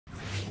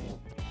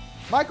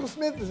Michael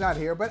Smith is not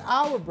here, but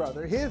our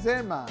brother, his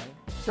and mine,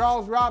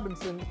 Charles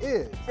Robinson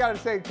is. I gotta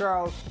say,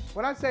 Charles,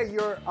 when I say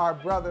you're our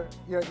brother,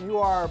 you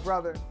are our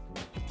brother,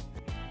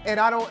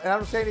 and I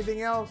don't say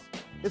anything else,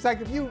 it's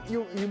like if you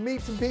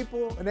meet some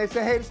people and they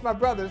say, hey, this is my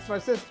brother, this is my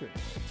sister,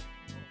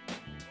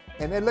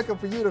 and they're looking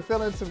for you to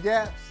fill in some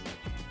gaps,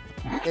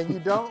 and you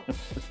don't.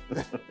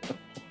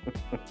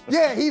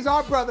 Yeah, he's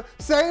our brother.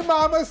 Same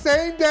mama,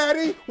 same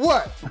daddy.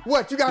 What?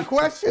 You got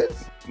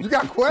questions? You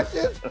got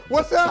questions?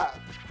 What's up?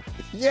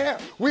 Yeah,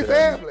 we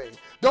family.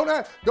 Don't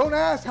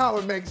ask how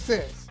it makes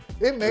sense.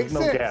 It makes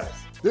sense.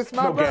 Gaps. This is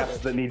my no brother. Gaps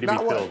that need to be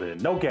filled in.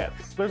 No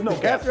gaps. There's no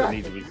gaps that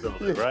need to be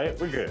filled in, right?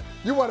 We're good.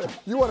 You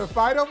wanna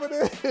fight over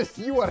this?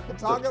 You wanna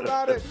talk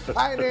about it?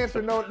 I ain't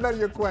answering none of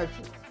your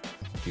questions.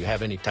 Do you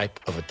have any type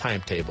of a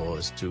timetable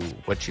as to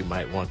what you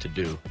might want to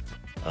do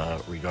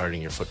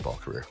regarding your football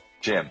career?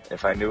 Jim,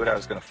 if I knew what I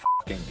was going to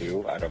fucking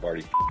do, I'd have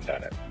already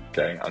done it.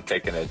 Okay? I'm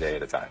taking it a day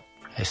at a time.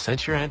 I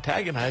sense you're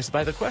antagonized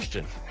by the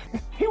question.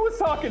 He was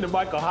talking to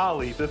Michael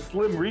Holley, the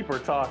Slim Reaper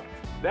talk.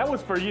 That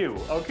was for you,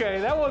 okay?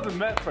 That wasn't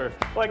meant for,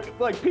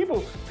 like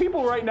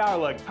people right now are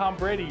like, Tom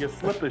Brady, your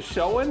slip is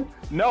showing.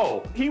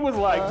 No, he was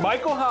like,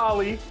 Michael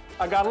Holley,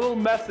 I got a little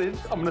message.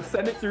 I'm gonna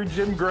send it through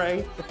Jim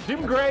Gray.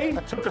 Jim Gray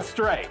took a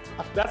stray.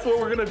 That's what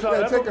we're gonna talk.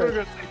 That's what we're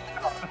gonna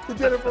say. He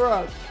did it for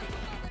us.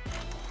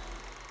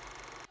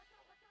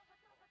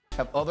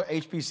 Have other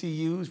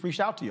HBCUs reached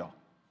out to y'all?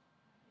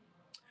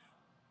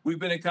 We've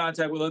been in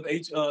contact with other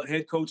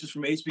head coaches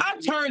from HBCU. I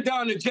turned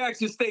down the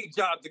Jackson State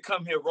job to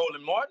come here,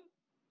 Roland Martin.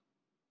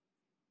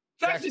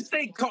 Jackson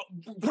State called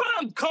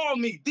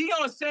me.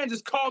 Deion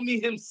Sanders called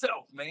me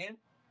himself, man.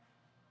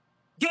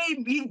 Gave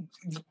me.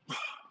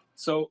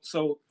 So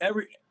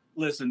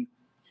everything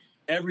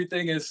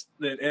is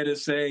that Ed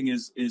is saying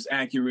is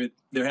accurate.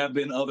 There have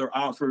been other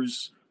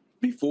offers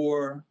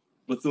before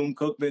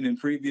Bethune-Cookman in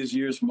previous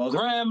years from other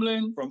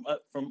Grambling. from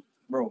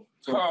bro.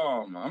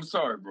 I'm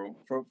sorry, bro.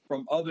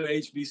 From other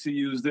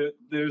HBCUs,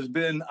 there's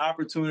been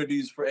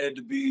opportunities for Ed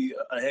to be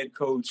a head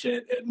coach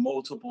at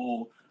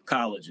multiple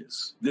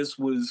colleges. This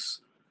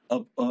was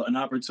an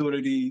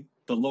opportunity.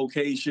 The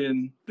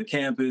location, the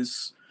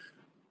campus,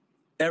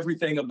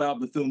 everything about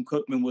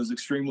Bethune-Cookman was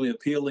extremely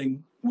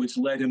appealing, which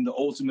led him to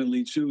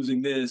ultimately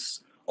choosing this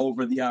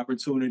over the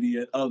opportunity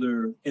at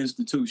other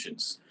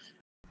institutions.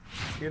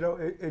 You know,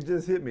 it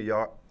just hit me,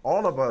 y'all.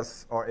 All of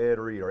us are Ed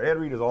Reed, or Ed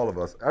Reed is all of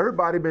us.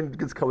 Everybody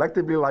gets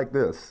collectively like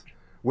this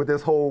with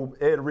this whole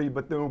Ed Reed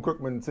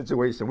Bethune-Cookman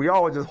situation. We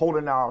all just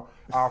holding our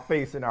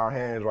face in our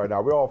hands right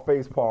now. We're all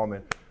face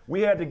palming.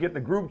 We had to get the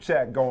group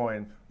chat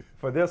going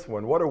for this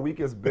one. What a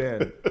week it's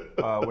been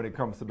when it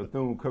comes to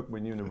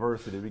Bethune-Cookman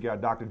University. We got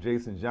Dr.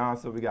 Jason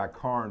Johnson, we got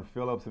Carron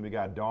Phillips, and we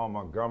got Dawn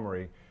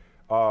Montgomery.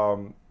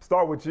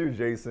 Start with you,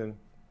 Jason.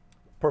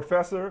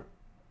 Professor,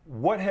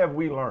 what have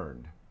we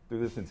learned through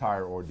this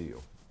entire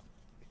ordeal?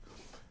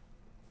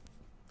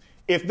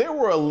 If there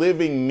were a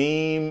living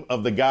meme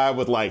of the guy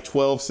with like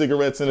 12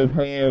 cigarettes in his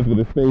hands with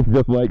his face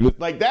just like this,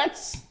 like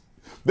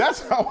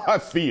that's how I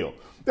feel.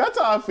 That's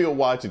how I feel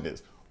watching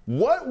this.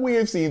 What we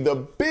have seen, the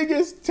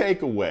biggest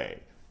takeaway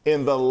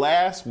in the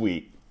last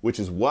week, which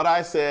is what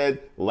I said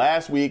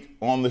last week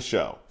on the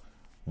show,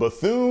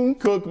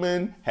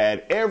 Bethune-Cookman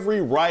had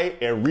every right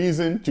and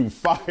reason to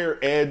fire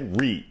Ed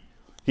Reed.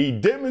 He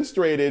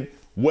demonstrated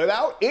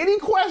without any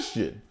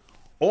question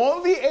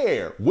on the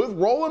air with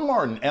Roland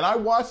Martin, and I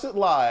watched it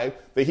live,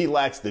 that he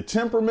lacks the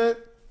temperament,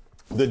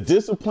 the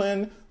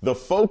discipline, the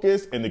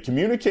focus, and the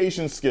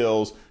communication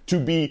skills to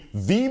be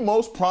the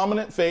most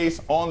prominent face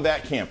on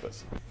that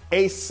campus.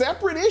 A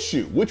separate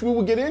issue, which we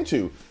will get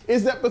into,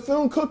 is that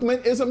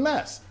Bethune-Cookman is a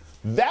mess.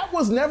 That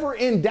was never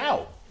in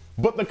doubt.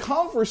 But the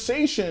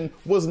conversation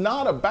was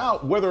not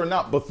about whether or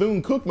not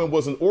Bethune-Cookman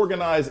was an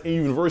organized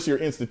university or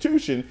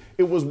institution.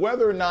 It was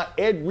whether or not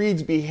Ed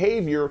Reed's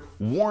behavior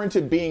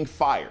warranted being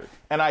fired.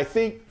 And I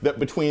think that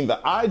between the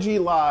IG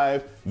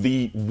Live,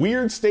 the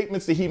weird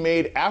statements that he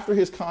made after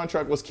his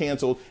contract was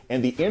canceled,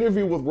 and the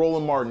interview with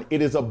Roland Martin,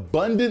 it is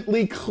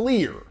abundantly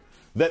clear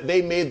that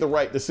they made the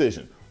right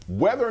decision.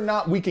 Whether or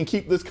not we can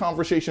keep this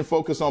conversation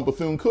focused on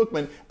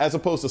Bethune-Cookman as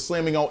opposed to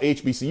slamming all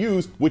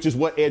HBCUs, which is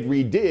what Ed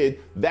Reed did,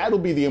 that'll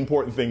be the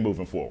important thing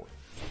moving forward.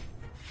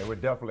 And we're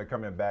definitely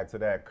coming back to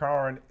that.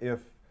 Carron, if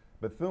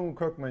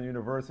Bethune-Cookman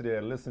University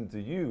had listened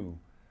to you,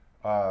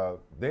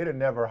 they'd have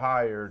never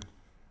hired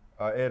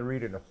Ed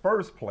Reed in the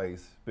first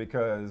place,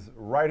 because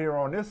right here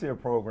on this here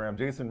program,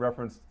 Jason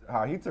referenced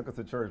how he took us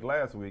to church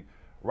last week.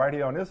 Right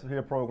here on this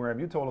here program,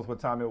 you told us what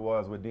time it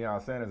was with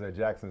Deion Sanders at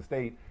Jackson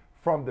State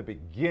from the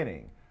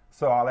beginning.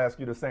 So I'll ask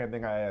you the same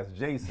thing I asked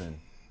Jason.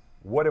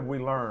 What have we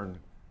learned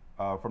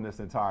from this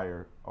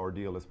entire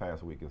ordeal this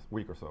past week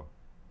or so?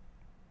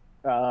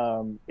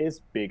 It's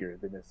bigger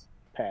than this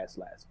past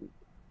last week.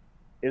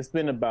 It's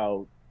been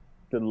about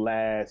the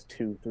last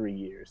 2-3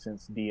 years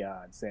since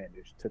Deion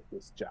Sanders took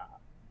this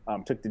job,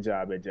 took the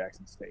job at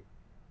Jackson State.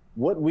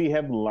 What we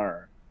have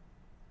learned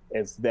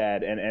is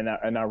that, and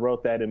I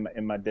wrote that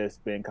in my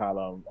Deadspin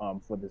column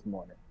for this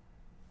morning.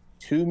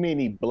 Too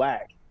many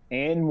black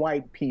and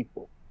white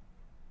people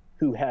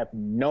who have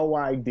no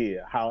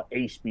idea how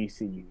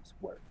HBCUs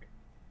work.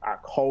 Our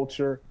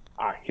culture,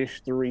 our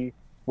history,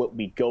 what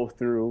we go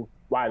through,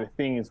 why the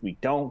things we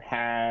don't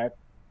have.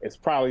 It's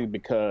probably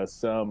because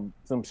some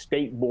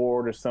state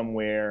board or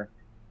somewhere,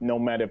 no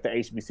matter if the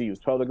HBCU is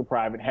public or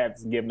private,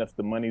 hasn't given us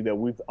the money that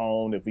we've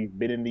owned, if we've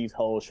been in these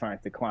holes trying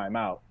to climb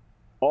out.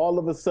 All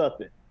of a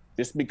sudden,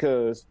 just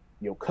because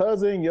your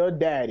cousin, your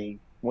daddy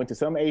went to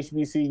some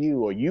HBCU,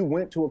 or you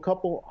went to a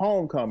couple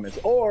homecomings,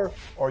 or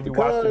you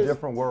watched A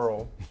Different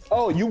World.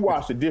 Oh, you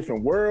watched A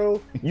Different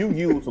World. You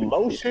use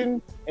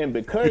lotion, and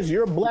because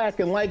you're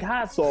black and like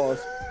hot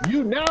sauce,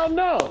 you now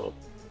know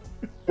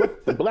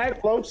what the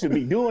black folks should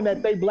be doing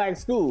at they black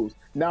schools.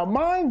 Now,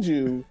 mind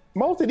you,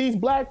 most of these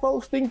black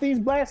folks think these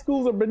black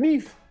schools are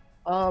beneath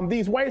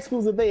these white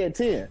schools that they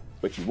attend.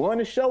 But you want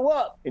to show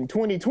up in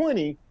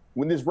 2020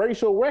 when this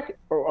racial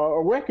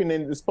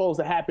reckoning is supposed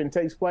to happen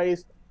takes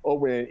place.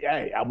 Over,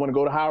 hey, I want to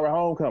go to Howard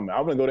homecoming. I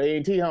want to go to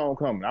A&T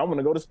homecoming. I want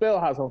to go to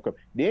Spellhouse homecoming.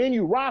 Then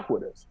you rock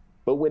with us.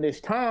 But when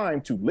it's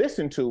time to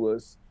listen to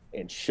us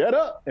and shut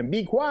up and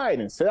be quiet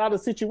and sit out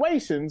of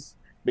situations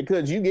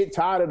because you get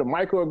tired of the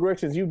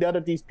microaggressions you dealt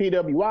at these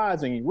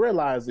PWIs and you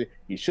realize that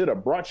you should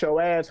have brought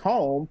your ass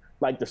home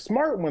like the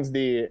smart ones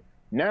did.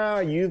 Now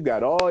you've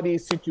got all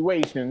these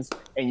situations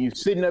and you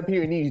sitting up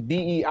here in these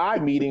DEI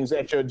meetings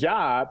at your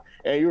job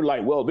and you're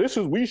like, well, this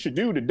is what we should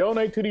do to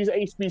donate to these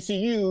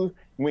HBCUs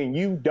when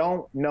you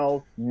don't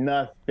know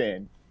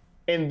nothing.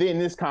 And then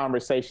this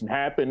conversation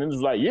happened and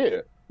it's like, yeah,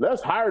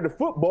 let's hire the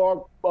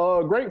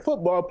great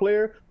football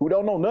player who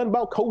don't know nothing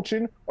about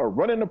coaching or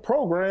running a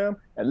program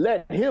and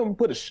let him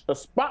put a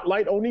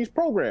spotlight on these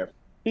programs.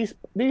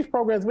 These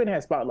programs been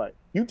had spotlight.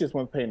 You just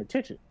weren't paying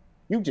attention.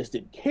 You just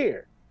didn't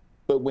care.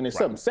 But when it's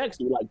something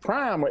sexy like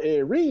Prime or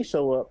Ed Reed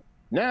show up,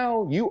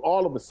 now you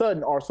all of a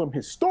sudden are some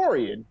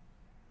historian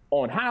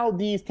on how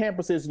these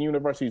campuses and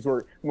universities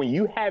work when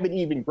you haven't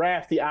even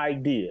grasped the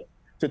idea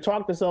to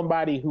talk to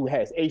somebody who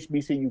has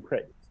HBCU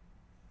credits.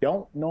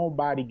 Don't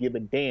nobody give a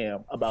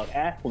damn about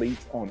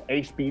athletes on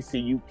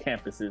HBCU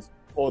campuses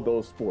or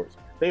those sports.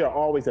 They are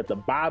always at the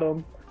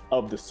bottom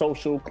of the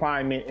social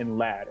climate and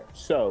ladder.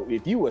 So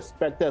if you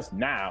expect us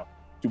now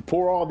to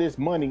pour all this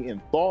money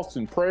and thoughts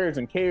and prayers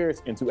and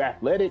cares into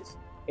athletics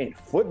and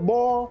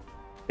football,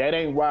 that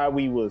ain't why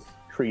we was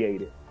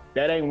created.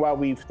 That ain't why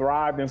we've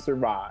thrived and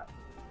survived.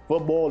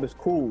 Football is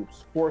cool.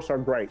 Sports are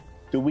great.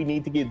 Do we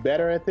need to get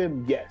better at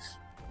them? Yes.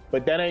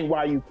 But that ain't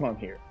why you come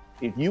here.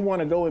 If you want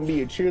to go and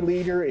be a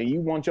cheerleader and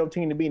you want your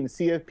team to be in the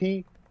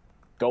CFP,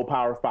 go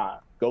Power 5,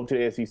 go to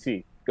the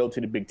SEC, go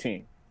to the Big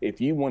Ten. If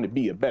you want to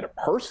be a better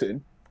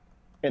person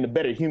and a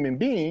better human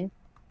being,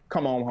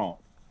 come on home.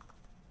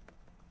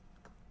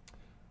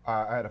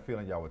 I had a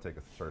feeling y'all would take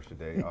us to church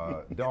today.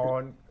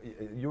 Dawn,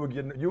 you were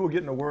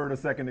getting a word a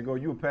second ago.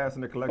 You were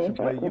passing the collection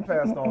plate. You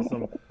passed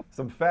on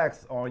some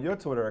facts on your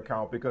Twitter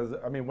account because,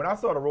 I mean, when I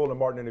saw the Roland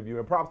Martin interview,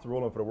 and props to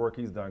Roland for the work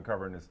he's done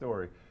covering this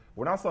story,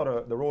 when I saw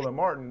the Roland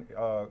Martin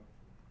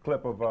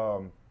clip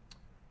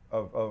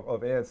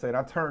of Ed saying,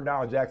 I turned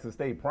down Jackson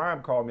State,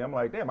 Prime called me. I'm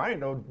like, damn, I didn't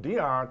know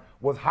Deion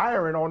was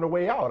hiring on the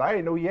way out. I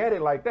didn't know he had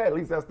it like that. At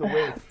least that's the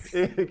way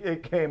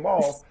it came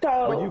off.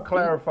 But you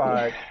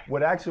clarified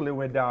what actually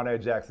went down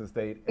at Jackson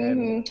State.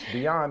 And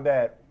beyond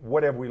that,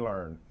 what have we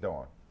learned,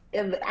 Dawn?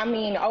 I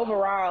mean,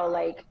 overall,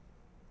 like,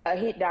 a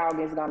hit dog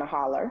is going to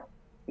holler.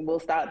 We'll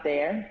start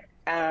there.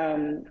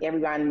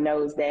 Everybody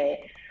knows that.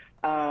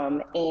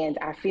 And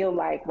I feel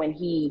like when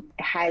he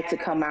had to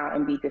come out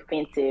and be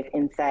defensive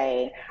and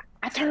say,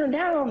 I turned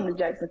down the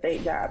Jackson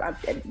State job.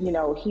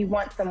 He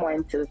wants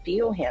someone to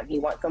feel him. He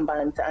wants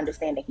someone to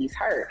understand that he's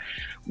hurt.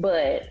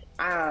 But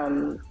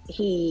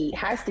he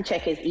has to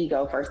check his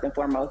ego first and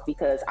foremost,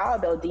 because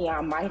although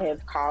Deion might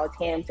have called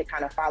him to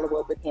kind of follow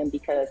up with him,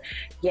 because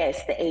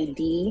yes, the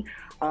AD,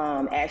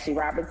 Ashley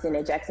Robinson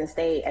at Jackson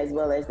State, as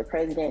well as the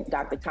president,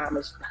 Dr.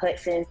 Thomas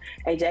Hudson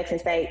at Jackson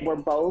State, were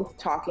both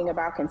talking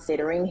about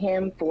considering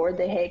him for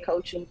the head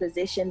coaching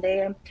position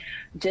there.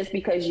 Just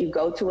because you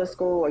go to a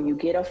school or you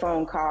get a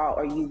phone call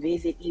or you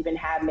visit, even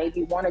have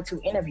maybe 1 or 2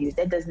 interviews,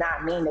 that does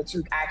not mean that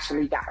you've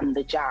actually gotten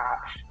the job.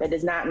 That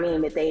does not mean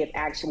that they have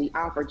actually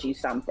offered you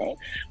something.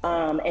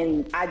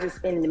 And I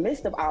just, in the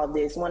midst of all of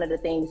this, one of the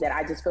things that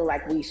I just feel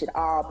like we should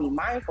all be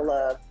mindful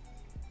of,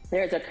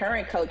 there's a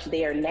current coach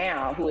there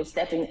now who is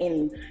stepping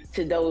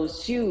into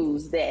those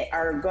shoes that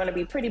are going to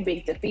be pretty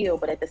big to fill,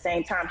 but at the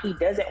same time, he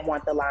doesn't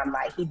want the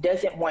limelight. He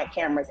doesn't want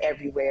cameras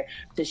everywhere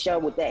to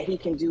show that he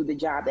can do the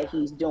job that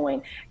he's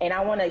doing. And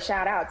I want to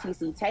shout out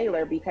TC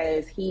Taylor,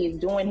 because he is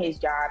doing his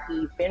job.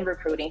 He's been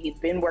recruiting. He's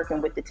been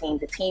working with the team.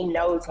 The team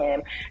knows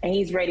him, and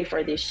he's ready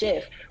for this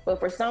shift. But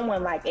for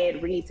someone like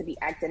Ed Reed to be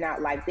acting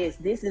out like this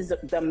is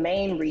the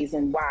main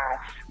reason why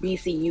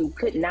BCU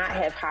could not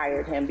have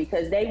hired him,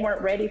 because they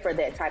weren't ready for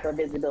that type of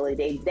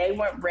visibility. They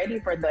weren't ready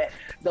for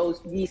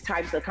these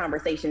types of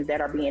conversations that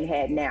are being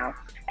had now.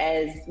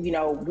 As you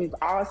know, we've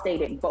all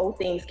stated both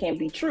things can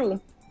be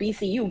true.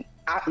 BCU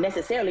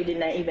necessarily did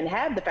not even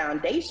have the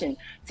foundation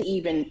to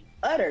even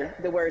utter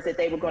the words that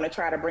they were going to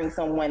try to bring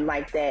someone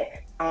like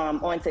that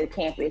onto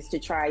campus to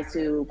try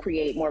to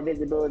create more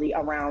visibility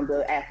around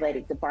the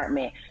athletic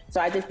department. So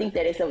I just think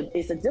that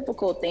it's a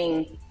difficult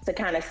thing to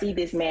kind of see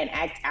this man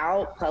act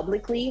out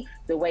publicly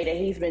the way that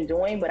he's been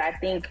doing. But I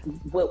think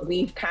what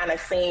we've kind of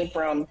seen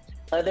from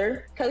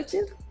other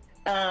coaches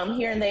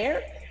here and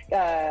there,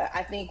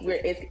 I think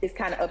it's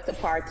kind of up to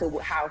par to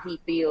how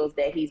he feels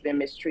that he's been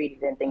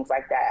mistreated and things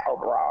like that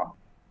overall.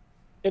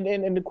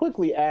 And to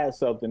quickly add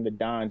something that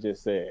Don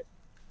just said,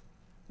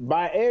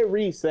 by Ed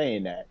Reed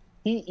saying that,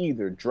 he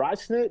either dry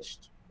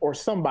snitched or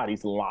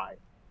somebody's lying.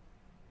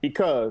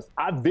 Because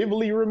I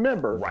vividly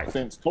remember,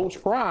 since Coach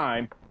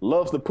Prime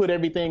loves to put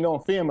everything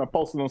on film and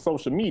post it on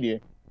social media,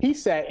 he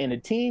sat in a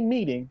team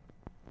meeting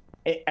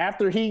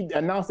after he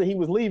announced that he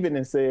was leaving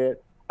and said,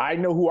 I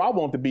know who I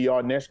want to be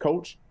our next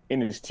coach,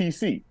 and it's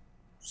TC.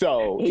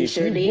 So if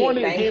you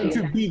wanted him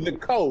to be the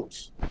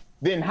coach,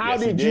 then how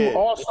did you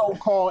also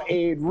call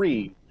Ed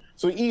Reed?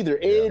 So either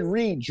Ed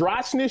Reed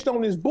dry snitched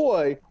on his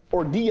boy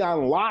or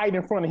Deion lied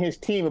in front of his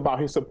team about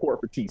his support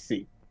for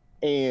TC.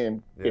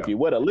 And if you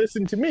would have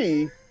listened to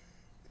me,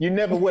 you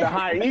never would have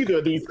hired either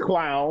of these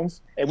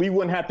clowns, and we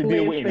wouldn't have to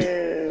deal with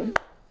anything.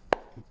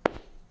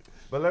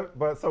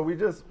 But so we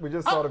just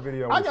saw the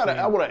video. I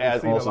want to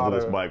add also to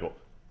this, Michael.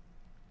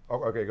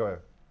 Oh, okay, go ahead.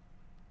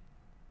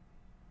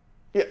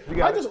 Yeah,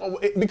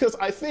 because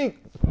I think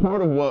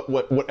part of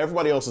what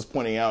everybody else is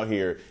pointing out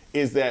here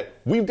is that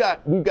we've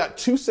got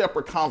two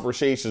separate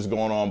conversations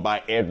going on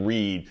by Ed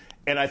Reed,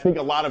 and I think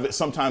a lot of it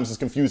sometimes is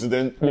confusing.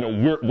 Then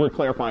we're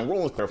clarifying,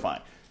 Roland's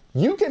clarifying.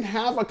 You can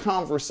have a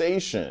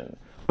conversation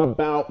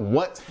about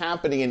what's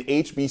happening in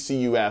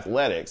HBCU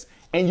athletics,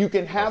 and you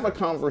can have a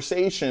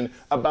conversation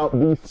about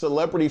these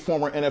celebrity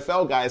former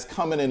NFL guys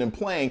coming in and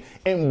playing,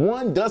 and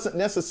one doesn't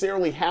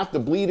necessarily have to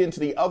bleed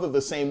into the other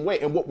the same way.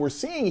 And what we're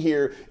seeing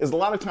here is a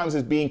lot of times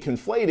it's being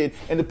conflated,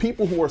 and the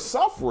people who are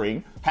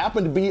suffering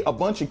happen to be a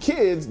bunch of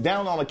kids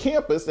down on a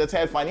campus that's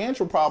had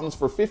financial problems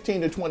for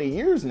 15 to 20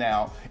 years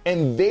now,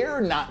 and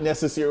they're not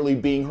necessarily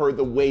being heard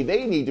the way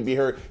they need to be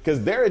heard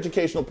because their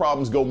educational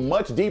problems go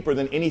much deeper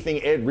than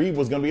anything Ed Reed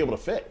was going to be able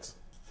to fix.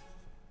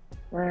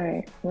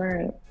 Right.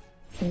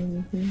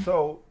 Mm-hmm.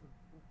 So,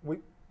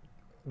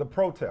 the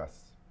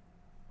protests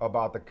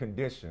about the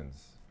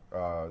conditions,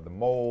 the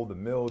mold, the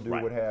mildew,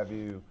 what have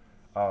you,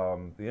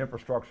 the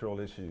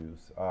infrastructural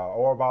issues,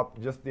 or about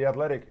just the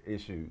athletic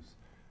issues,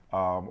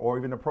 or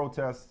even the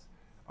protests,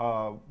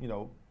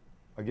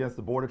 against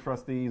the board of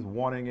trustees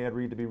wanting Ed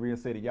Reed to be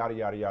reinstated, yada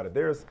yada yada.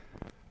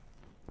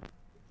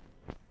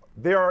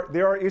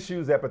 There are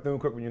issues at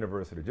Bethune-Cookman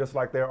University, just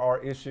like there are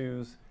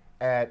issues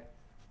at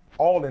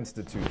all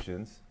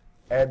institutions.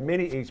 At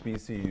many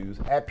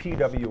HBCUs, at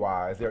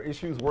PWIs, there are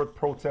issues worth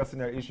protesting,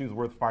 there are issues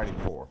worth fighting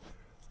for.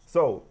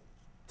 So,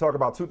 talk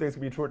about two things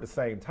can be true at the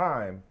same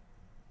time.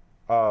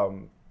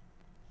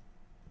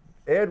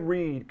 Ed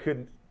Reed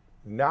could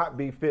not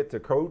be fit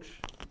to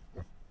coach.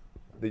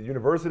 The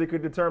university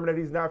could determine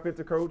that he's not fit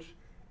to coach,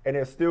 and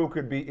there still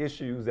could be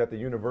issues that the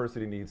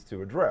university needs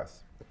to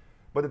address.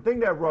 But the thing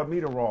that rubbed me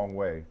the wrong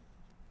way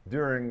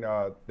during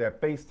that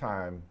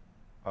FaceTime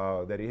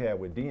that he had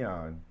with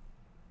Deion,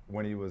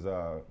 when he was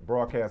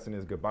broadcasting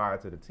his goodbye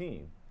to the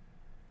team,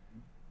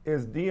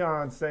 is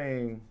Deion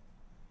saying,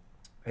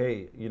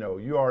 hey,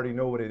 you already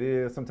know what it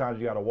is. Sometimes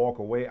you got to walk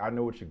away. I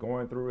know what you're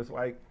going through. It's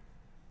like,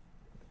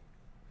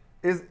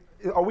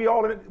 are we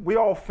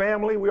all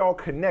family? We all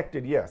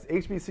connected? Yes.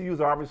 HBCUs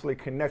are obviously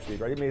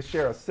connected, right? They may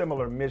share a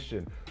similar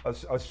mission,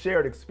 a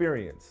shared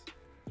experience.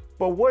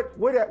 But what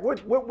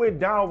went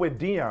down with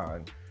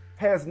Deion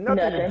has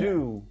nothing to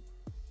do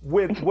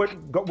with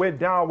what went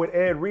down with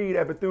Ed Reed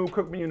at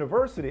Bethune-Cookman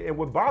University. And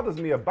what bothers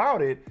me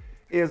about it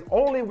is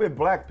only with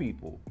black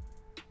people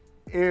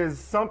is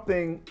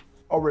something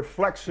a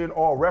reflection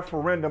or a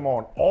referendum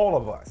on all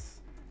of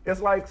us.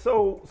 It's like,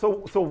 so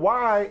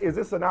why is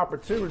this an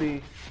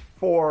opportunity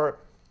for,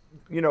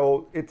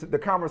 it's the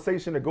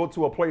conversation to go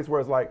to a place where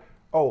it's like,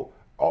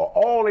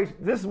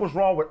 this is what's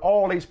wrong with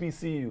all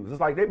HBCUs. It's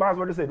like they might as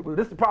well just say, well,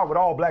 this is the problem with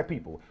all black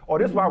people, or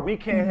this is why we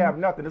can't have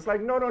nothing. It's like,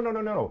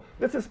 no.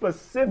 This is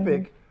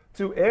specific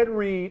to Ed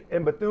Reed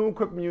and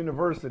Bethune-Cookman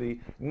University,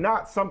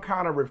 not some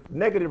kind of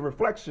negative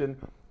reflection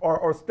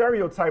or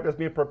stereotype that's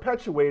being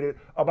perpetuated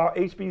about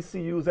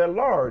HBCUs at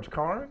large,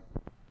 Carron.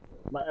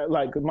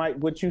 Like, Mike,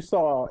 what you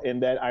saw in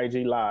that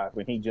IG Live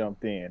when he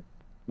jumped in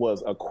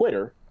was a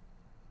quitter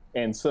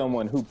and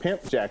someone who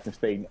pimped Jackson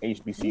State and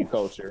HBCU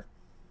culture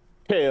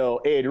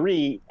tell Ed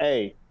Reed,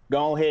 hey,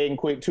 go ahead and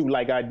quit too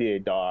like I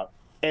did, dog.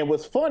 And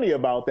what's funny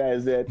about that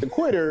is that the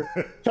quitter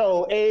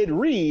told Ed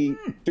Reed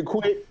to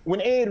quit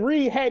when Ed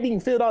Reed hadn't even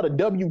filled out a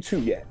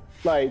W-2 yet.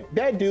 Like,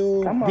 that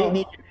dude didn't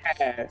even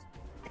have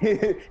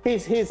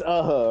his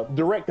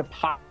direct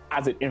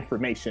deposit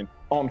information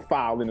on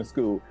file in the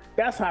school.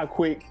 That's how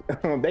quick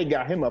they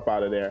got him up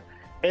out of there.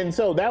 And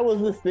so that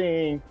was the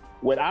thing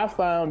when I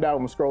found out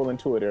when scrolling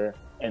Twitter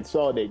and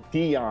saw that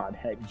Deion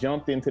had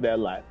jumped into that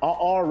live. I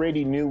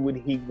already knew what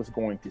he was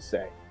going to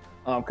say.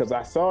 because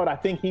I saw it. I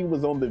think he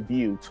was on The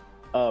View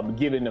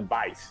giving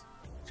advice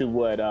to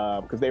what,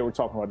 because they were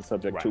talking about the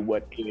subject, to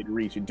what Ed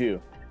Reed should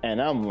do.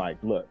 And I'm like,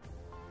 look,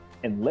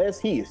 unless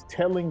he is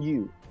telling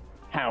you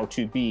how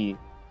to be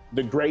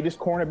the greatest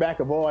cornerback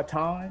of all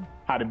time,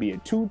 how to be a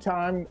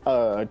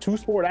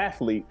two-sport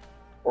athlete,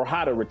 or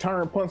how to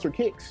return punts or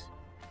kicks,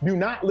 do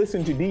not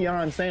listen to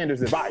Deion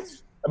Sanders'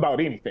 advice about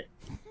anything.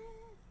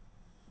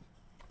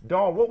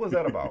 Dawn, what was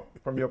that about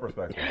from your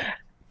perspective?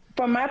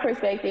 From my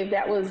perspective,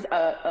 that was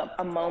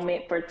a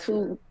moment for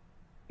two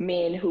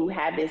men who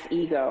have this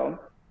ego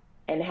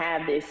and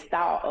have this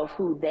thought of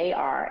who they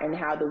are and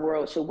how the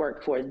world should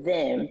work for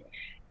them.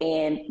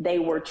 And they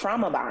were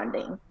trauma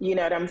bonding, you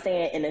know what I'm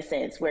saying, in a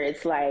sense, where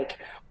it's like,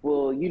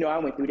 well, you know, I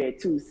went through that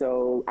too,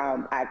 so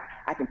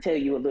I can tell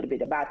you a little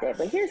bit about that.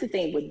 But here's the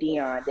thing with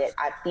Deion that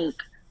I think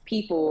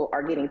people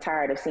are getting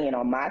tired of seeing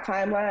on my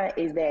timeline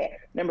is that,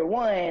 number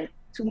one,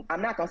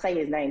 I'm not going to say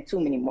his name too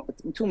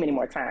many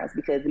more times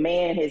because the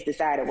man has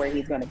decided where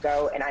he's going to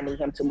go, and I need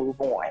him to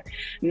move on.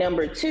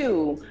 Number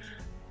two,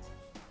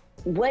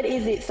 what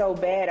is it so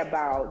bad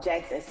about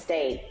Jackson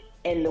State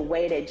and the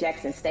way that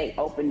Jackson State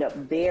opened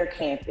up their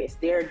campus,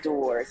 their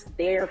doors,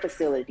 their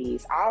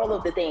facilities, all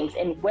of the things,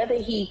 and whether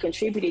he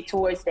contributed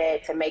towards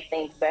that to make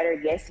things better?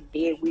 Yes,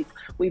 he did.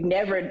 We've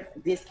never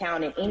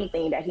discounted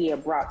anything that he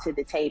had brought to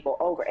the table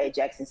over at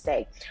Jackson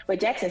State. But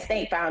Jackson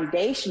State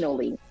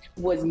foundationally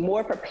was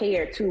more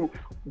prepared to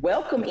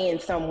welcome in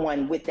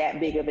someone with that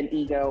big of an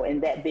ego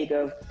and that big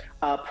of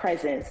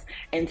presence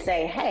and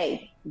say,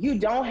 hey, you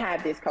don't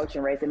have this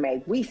coaching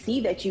resume. We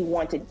see that you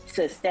want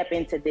to step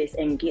into this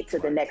and get to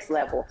the next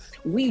level.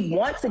 We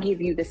want to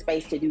give you the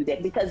space to do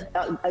that because,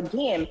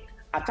 again,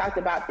 I've talked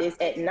about this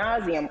ad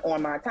nauseum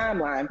on my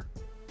timeline.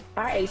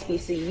 Our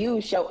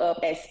HBCUs show up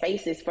as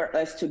spaces for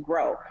us to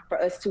grow,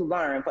 for us to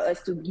learn, for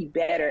us to be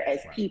better as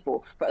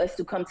people, for us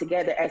to come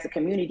together as a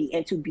community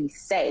and to be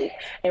safe.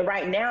 And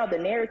right now, the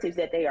narratives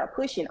that they are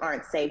pushing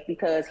aren't safe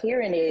because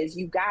here it is,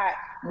 you got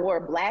more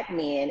Black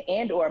men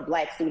and or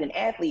Black student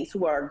athletes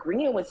who are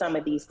agreeing with some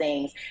of these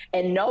things,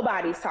 and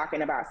nobody's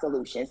talking about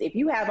solutions. If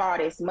you have all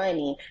this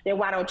money, then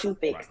why don't you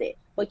fix it?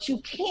 But you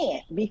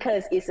can't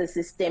because it's a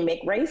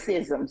systemic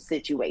racism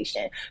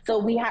situation. So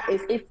we have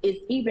it's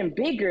even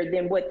bigger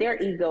than what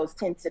their egos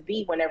tend to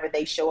be whenever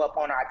they show up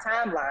on our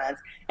timelines,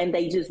 and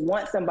they just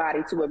want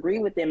somebody to agree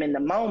with them in the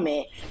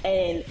moment,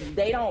 and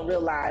they don't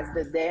realize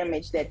the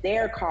damage that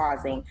they're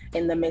causing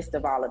in the midst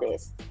of all of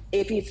this.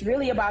 If it's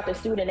really about the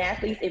student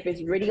athletes, if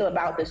it's really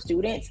about the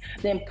students,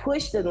 then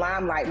push the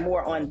limelight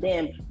more on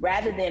them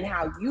rather than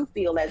how you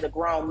feel as a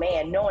grown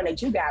man, knowing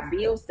that you got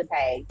bills to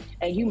pay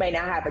and you may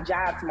not have a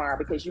job tomorrow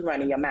because you're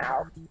running your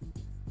mouth.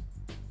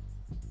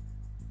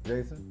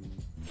 Jason?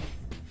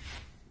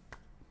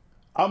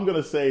 I'm going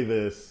to say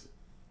this,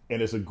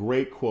 and it's a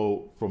great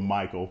quote from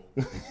Michael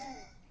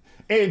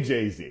and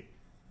Jay-Z.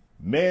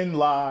 Men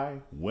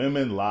lie,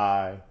 women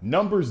lie,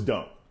 numbers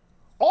don't.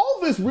 All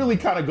this really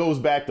kind of goes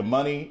back to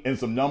money and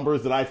some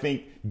numbers that I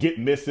think get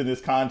missed in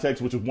this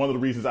context, which is one of the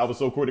reasons I was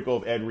so critical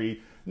of Ed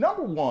Reed.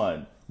 Number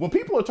one, when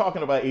people are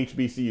talking about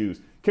HBCUs,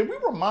 can we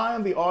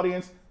remind the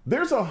audience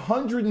there's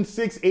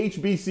 106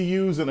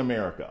 HBCUs in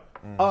America?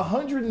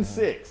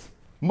 106.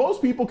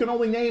 Most people can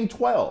only name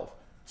 12.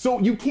 So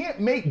you can't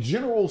make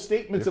general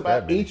statements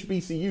about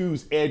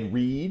HBCUs, Ed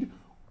Reed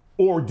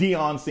or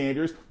Deion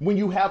Sanders, when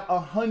you have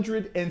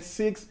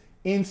 106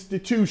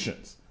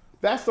 institutions.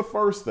 That's the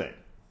first thing.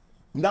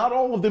 Not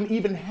all of them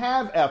even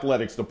have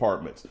athletics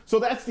departments. So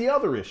that's the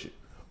other issue.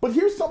 But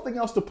here's something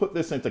else to put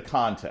this into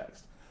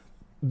context.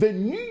 The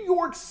New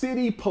York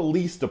City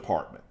Police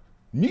Department,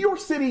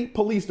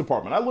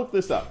 I looked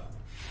this up.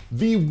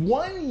 The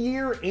 1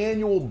 year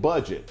annual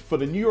budget for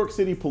the New York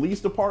City Police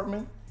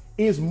Department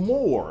is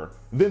more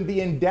than the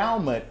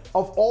endowment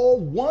of all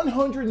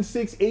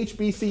 106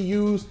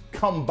 HBCUs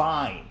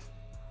combined.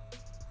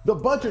 The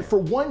budget for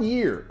 1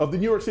 year of the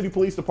New York City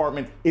Police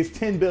Department is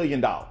 $10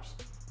 billion.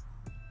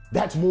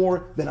 That's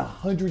more than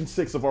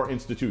 106 of our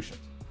institutions.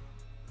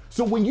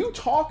 So when you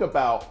talk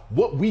about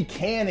what we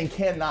can and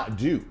cannot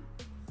do,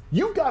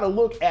 you've got to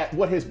look at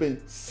what has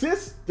been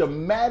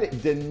systematic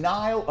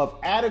denial of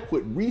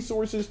adequate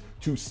resources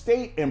to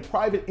state and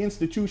private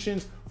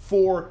institutions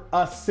for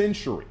a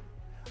century.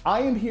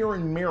 I am here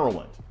in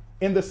Maryland,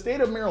 in the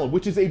state of Maryland,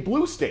 which is a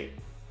blue state.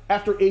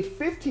 After a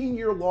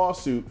 15-year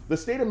lawsuit, the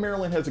state of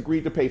Maryland has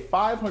agreed to pay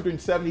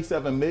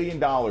 $577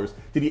 million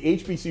to the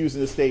HBCUs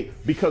in the state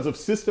because of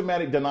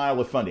systematic denial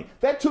of funding.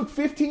 That took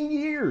 15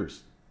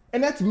 years.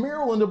 And that's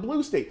Maryland, a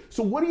blue state.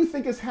 So what do you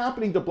think is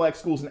happening to Black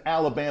schools in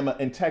Alabama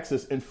and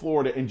Texas and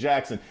Florida and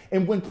Jackson?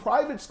 And when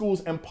private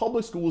schools and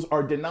public schools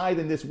are denied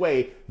in this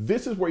way,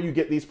 this is where you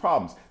get these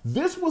problems.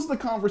 This was the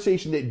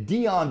conversation that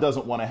Deion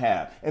doesn't want to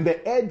have and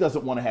that Ed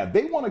doesn't want to have.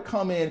 They want to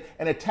come in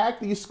and attack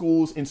these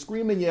schools and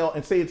scream and yell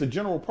and say it's a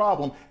general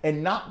problem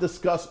and not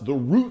discuss the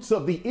roots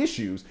of the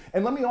issues.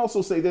 And let me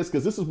also say this,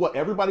 because this is what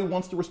everybody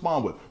wants to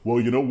respond with.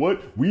 Well, you know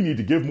what? We need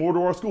to give more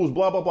to our schools,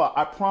 blah, blah, blah.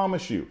 I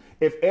promise you,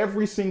 if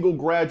every single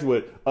graduate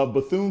graduate of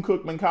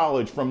Bethune-Cookman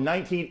College from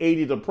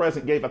 1980 to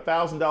present gave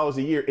 $1,000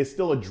 a year, it's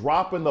still a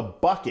drop in the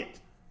bucket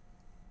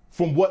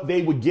from what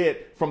they would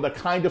get from the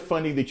kind of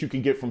funding that you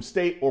can get from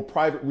state or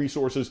private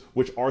resources,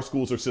 which our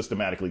schools are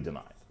systematically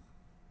denied.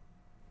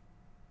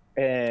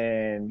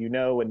 And you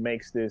know what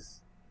makes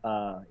this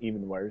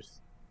even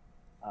worse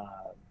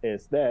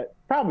is that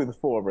probably the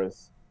four of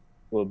us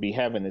will be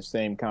having the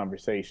same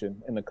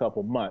conversation in a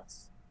couple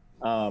months.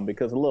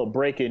 Because a little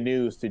breaking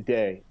news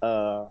today.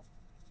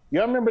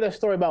 Y'all remember that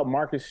story about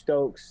Marcus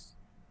Stokes,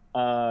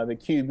 the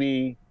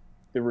QB,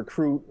 the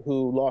recruit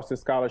who lost his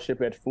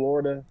scholarship at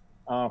Florida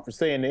for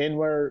saying the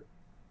N-word?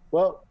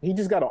 Well, he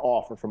just got an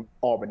offer from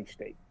Albany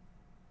State.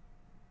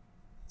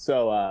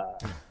 So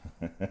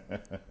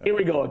here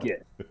we go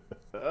again.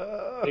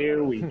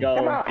 Here we go.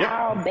 Come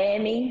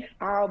on,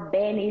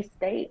 Albany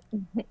State.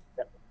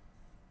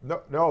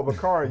 No, but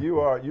Carron,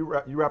 you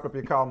wrapped up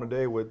your column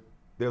today with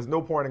there's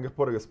no point in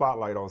putting a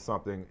spotlight on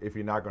something if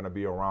you're not going to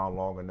be around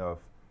long enough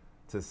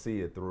to see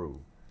it through.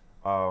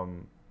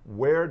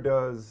 Where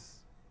does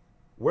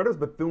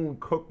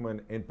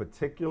Bethune-Cookman in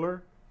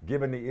particular,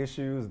 given the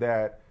issues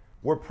that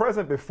were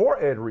present before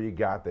Ed Reed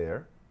got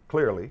there,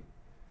 clearly,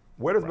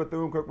 where does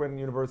Bethune-Cookman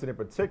University in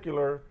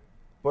particular,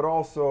 but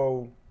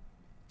also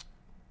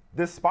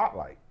this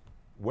spotlight,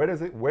 where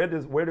does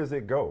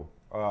it go?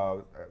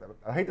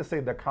 I hate to say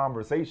the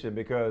conversation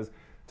because,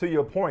 to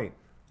your point,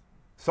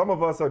 some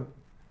of us are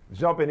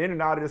jumping in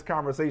and out of this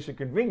conversation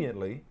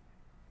conveniently,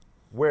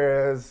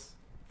 whereas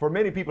for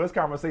many people, this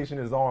conversation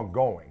is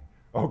ongoing.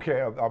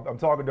 Okay, I'm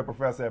talking to a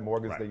professor at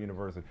Morgan State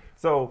University.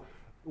 So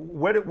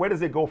where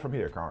does it go from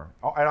here, Carron?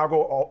 And I'll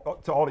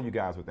go to all of you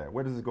guys with that.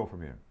 Where does it go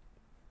from here?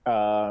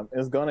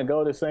 It's going to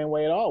go the same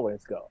way it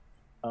always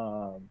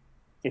goes.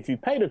 If you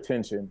paid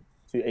attention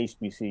to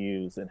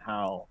HBCUs and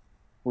how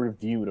we're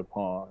viewed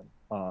upon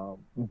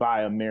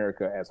by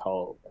America as a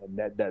whole, and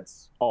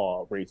that's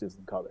all races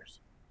and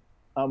colors.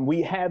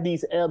 We have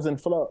these ebbs and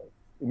flows.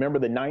 Remember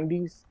the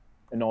 90s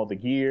and all the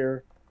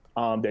gear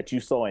that you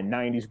saw in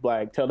 90s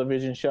black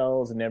television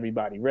shows and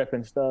everybody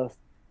repping stuff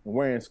and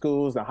wearing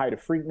schools, the height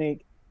of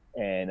Freaknik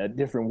and a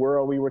different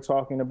world we were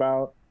talking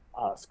about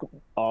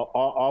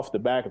off the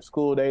back of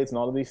school dates and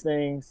all of these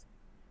things.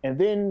 And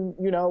then,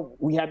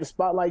 we had the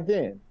spotlight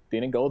then.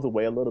 Then it goes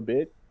away a little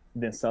bit.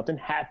 Then something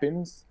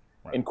happens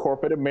in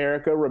corporate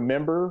America.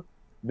 Remember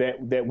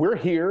that we're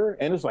here,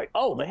 and it's like,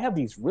 oh, they have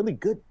these really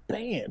good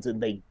bands, and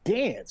they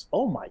dance.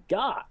 Oh my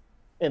God,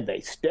 and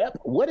they step.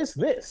 What is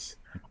this?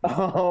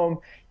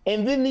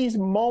 And then these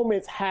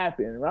moments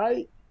happen,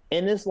 right?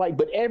 And it's like,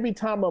 but every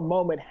time a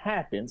moment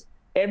happens,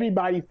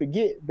 everybody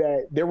forget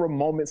that there were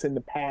moments in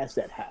the past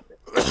that happened.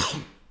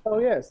 Oh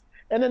yes,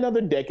 and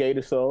another decade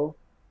or so,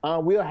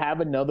 we'll have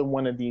another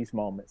one of these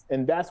moments,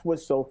 and that's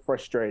what's so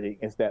frustrating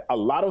is that a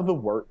lot of the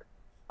work,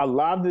 a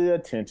lot of the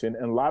attention,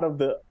 and a lot of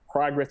the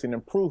progress and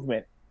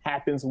improvement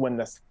happens when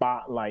the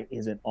spotlight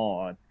isn't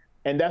on.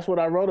 And that's what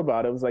I wrote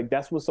about. It was like,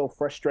 that's what's so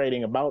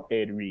frustrating about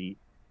Ed Reed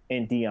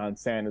and Deion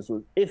Sanders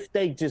was if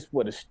they just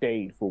would have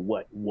stayed for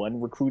one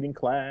recruiting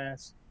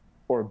class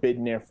or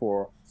been there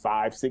for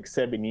 5, 6,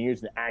 7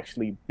 years and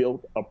actually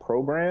built a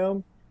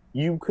program,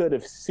 you could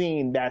have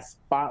seen that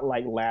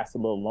spotlight last a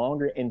little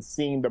longer and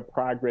seen the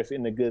progress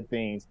and the good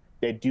things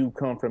that do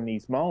come from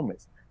these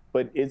moments.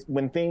 But it's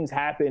when things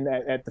happen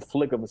at the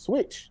flick of a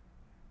switch,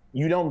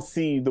 you don't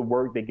see the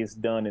work that gets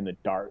done in the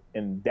dark.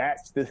 And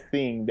that's the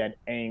thing that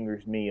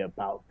angers me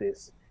about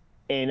this.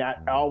 And I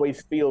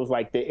always feels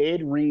like the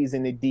Ed Reeds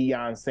and the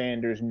Deion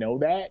Sanders know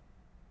that.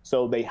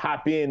 So they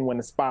hop in when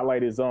the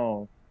spotlight is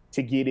on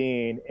to get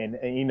in and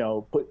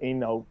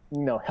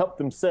help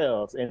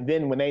themselves. And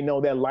then when they know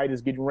that light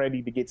is getting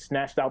ready to get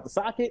snatched out the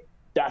socket,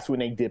 that's when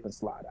they dip and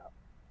slide out.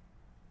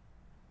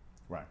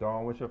 Right.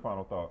 Dawn, what's your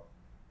final thought?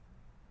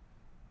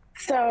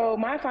 So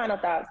my final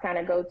thoughts kind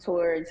of go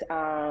towards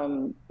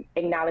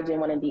acknowledging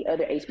one of the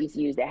other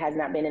HBCUs that has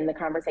not been in the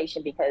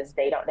conversation because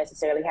they don't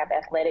necessarily have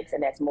athletics,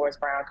 and that's Morris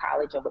Brown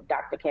College and what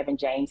Dr. Kevin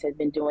James has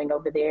been doing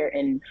over there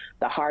and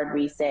the hard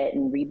reset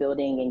and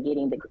rebuilding and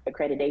getting the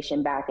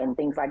accreditation back and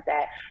things like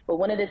that. But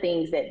one of the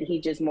things that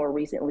he just more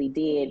recently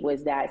did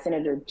was that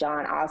Senator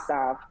John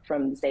Ossoff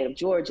from the state of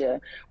Georgia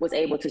was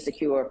able to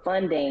secure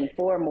funding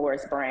for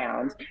Morris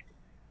Brown.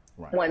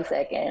 Right. 1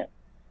 second.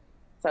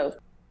 So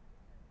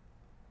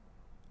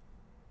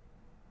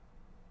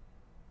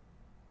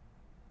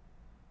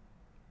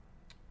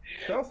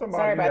tell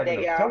somebody. Sorry about that,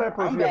 y'all. Tell that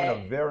person you're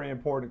having a very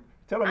important.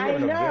 Tell them you're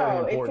having a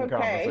very important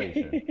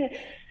conversation.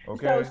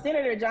 Okay. So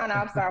Senator John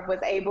Ossoff was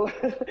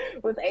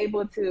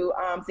able to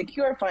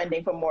secure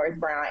funding for Morris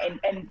Brown,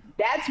 and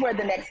that's where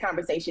the next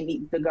conversation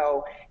needs to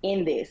go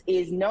in this,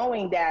 is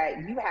knowing that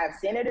you have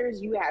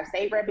senators, you have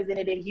state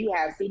representatives, you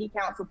have city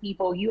council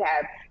people, you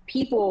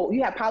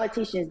have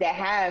politicians that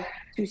have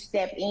to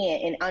step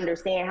in and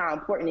understand how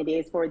important it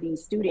is for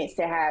these students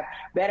to have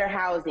better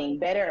housing,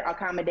 better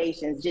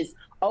accommodations, just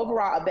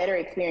overall a better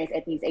experience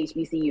at these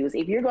HBCUs.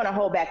 If you're going to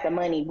hold back the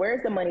money,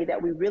 where's the money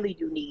that we really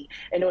do need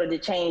in order to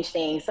change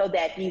things so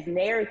that these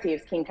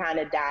narratives can kind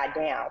of die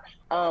down?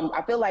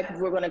 I feel like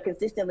we're going to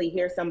consistently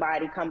hear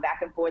somebody come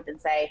back and forth and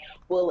say,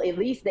 well, at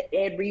least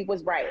Ed Reed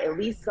was right. At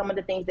least some of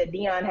the things that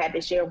Deion had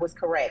to share was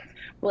correct.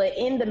 But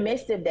in the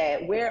midst of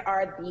that, where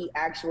are the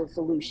actual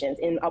solutions?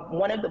 And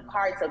one of the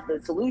parts of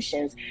the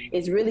solutions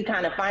is really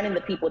kind of finding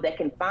the people that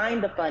can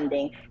find the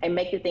funding and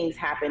make the things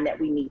happen that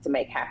we need to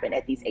make happen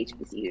at these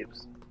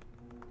HBCUs.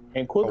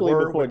 And quickly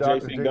before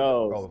Jason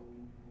goes,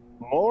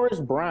 Morris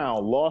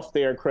Brown lost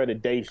their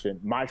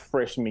accreditation my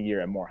freshman year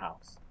at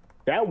Morehouse.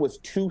 That was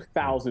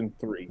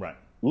 2003. Right.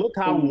 Look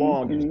how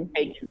long it's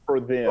taken for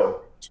them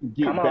to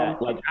get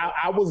back. Like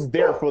I was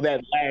there for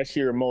that last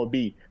year at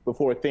Moby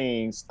before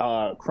things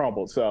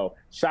crumbled. So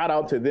shout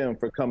out to them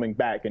for coming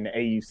back and the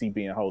AUC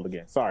being whole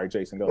again. Sorry,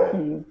 Jason, go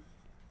ahead.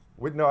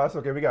 No, that's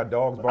okay. We got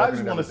dogs barking. I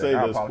just want to say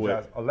this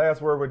quick. A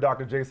last word with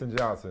Dr. Jason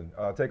Johnson.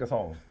 Take us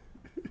home.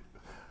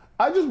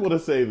 I just want to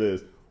say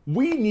this.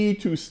 We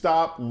need to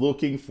stop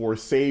looking for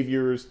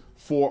saviors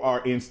for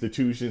our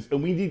institutions,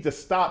 and we need to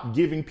stop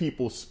giving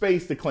people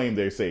space to claim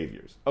they're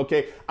saviors.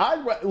 Okay?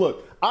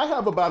 Look, I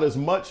have about as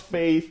much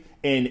faith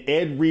in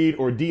Ed Reed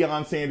or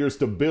Deion Sanders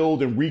to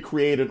build and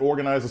recreate and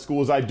organize a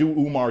school as I do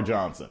Umar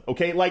Johnson.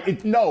 Okay?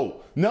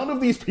 No, none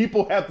of these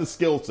people have the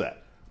skill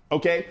set.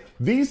 Okay?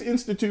 These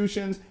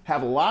institutions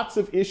have lots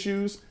of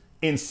issues.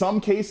 In some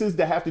cases,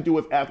 that have to do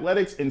with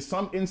athletics. In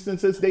some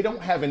instances, they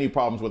don't have any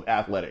problems with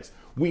athletics.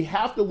 We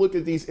have to look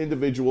at these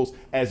individuals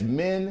as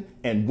men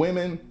and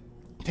women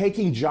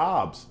taking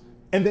jobs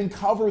and then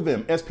cover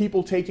them as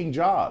people taking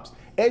jobs.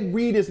 Ed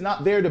Reed is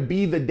not there to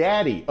be the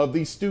daddy of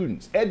these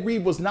students. Ed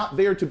Reed was not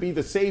there to be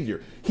the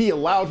savior. He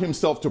allowed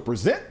himself to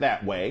present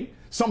that way.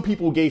 Some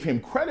people gave him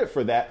credit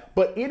for that,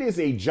 but it is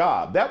a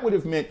job. That would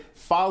have meant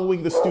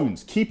following the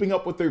students, keeping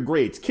up with their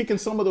grades, kicking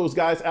some of those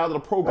guys out of the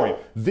program.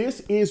 This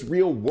is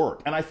real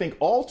work. And I think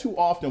all too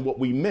often what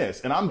we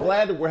miss, and I'm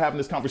glad that we're having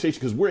this conversation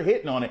because we're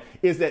hitting on it,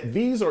 is that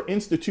these are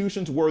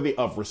institutions worthy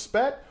of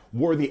respect,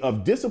 worthy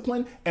of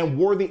discipline, and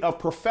worthy of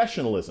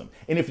professionalism.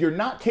 And if you're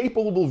not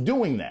capable of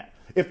doing that,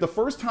 if the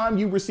first time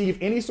you receive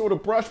any sort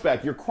of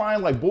brushback, you're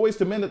crying like Boys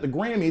to Men at the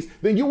Grammys,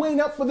 then you ain't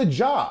up for the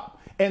job.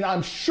 And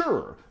I'm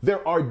sure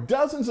there are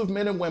dozens of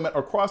men and women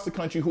across the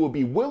country who will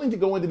be willing to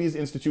go into these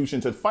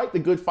institutions and fight the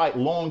good fight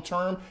long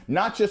term,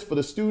 not just for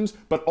the students,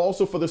 but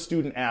also for the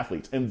student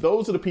athletes. And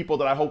those are the people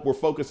that I hope we're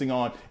focusing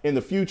on in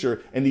the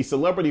future. And these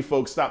celebrity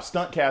folks stop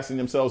stunt casting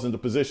themselves into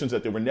positions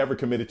that they were never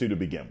committed to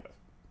begin with.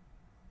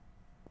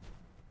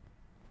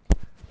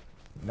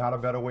 Not a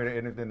better way to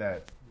end it than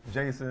that.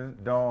 Jason,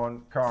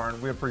 Dawn, Carron,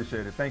 we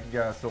appreciate it. Thank you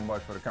guys so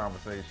much for the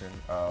conversation.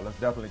 Let's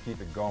definitely keep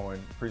it going.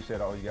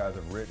 Appreciate all you guys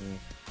have written,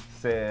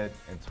 said,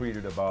 and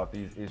tweeted about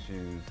these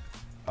issues,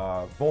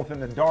 both in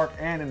the dark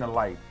and in the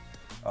light,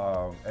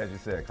 as you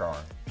said, Carron.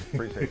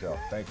 Appreciate y'all.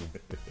 Thank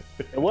you.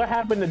 And what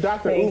happened to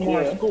Dr.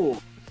 Umar's school?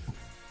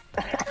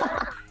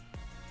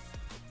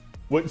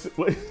 What?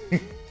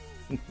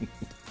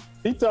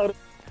 He told.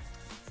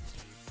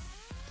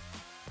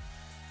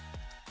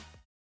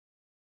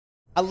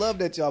 I love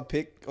that y'all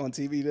pick on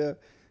TV though.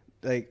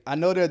 Like I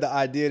know that the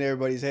idea in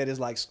everybody's head is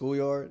like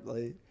Schoolyard,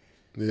 like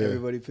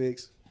everybody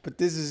picks. But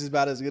this is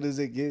about as good as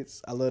it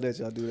gets. I love that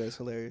y'all do that. It's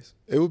hilarious.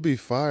 It would be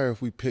fire if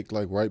we picked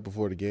like right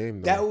before the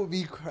game, though. That would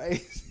be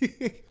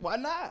crazy. Why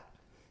not?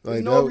 There's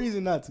Like, no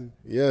reason not to.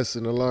 Yes,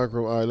 in the locker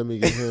room. All right, let me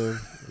get him.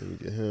 Let me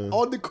get him.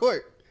 On the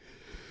court.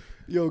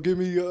 Yo, give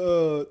me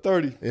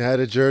 30. They had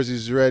the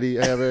jerseys ready.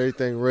 I have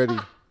everything ready.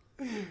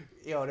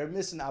 Yo, they're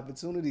missing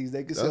opportunities.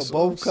 They can That's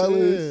sell both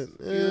colors.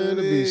 Yeah, it'd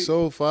be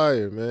so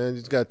fire, man. You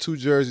just got 2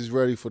 jerseys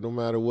ready for no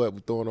matter what.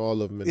 We're throwing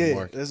all of them in the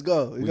market. Let's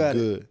go. We got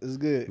good. it. It's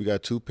good. We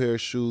got 2 pair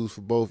of shoes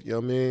for both, you know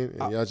what I mean?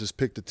 And y'all just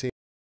pick the team.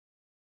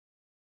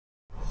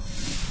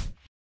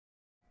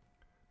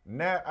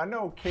 Now, I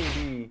know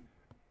KD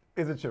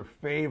isn't your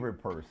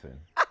favorite person,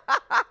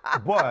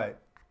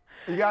 but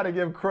you got to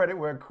give credit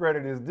where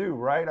credit is due,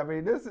 right? I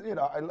mean, this, you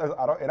know,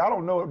 I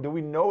don't know. Do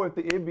we know if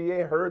the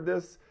NBA heard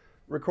this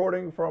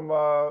recording from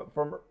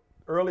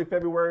early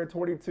February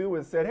 22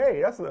 and said,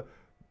 hey, that's a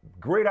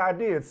great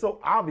idea. It's so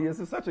obvious.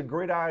 It's such a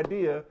great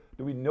idea.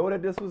 Do we know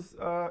that this was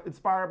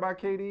inspired by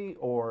KD,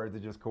 or is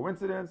it just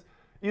coincidence?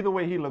 Either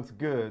way, he looks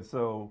good.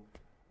 So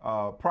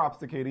props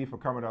to KD for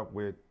coming up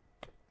with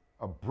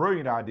a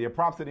brilliant idea.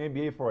 Props to the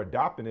NBA for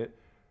adopting it.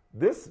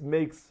 This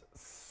makes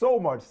so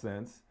much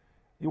sense.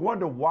 You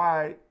wonder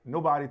why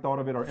nobody thought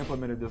of it or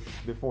implemented this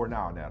before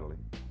now, Natalie.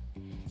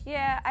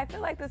 Yeah, I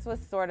feel like this was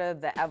sort of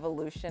the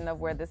evolution of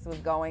where this was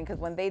going, because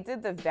when they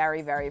did the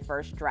very, very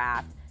first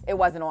draft, it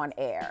wasn't on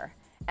air.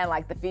 And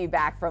like the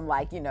feedback from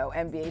like, you know,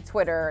 NBA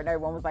Twitter and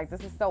everyone was like,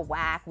 this is so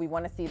whack. We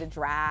want to see the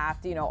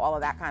draft, you know, all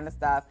of that kind of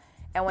stuff.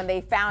 And when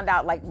they found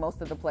out like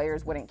most of the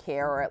players wouldn't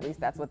care, or at least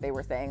that's what they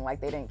were saying,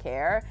 like they didn't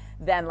care,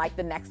 then like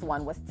the next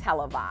one was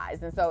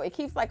televised. And so it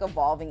keeps like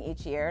evolving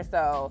each year.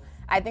 So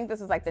I think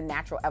this is like the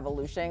natural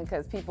evolution,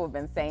 because people have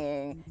been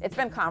saying, it's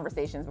been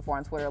conversations before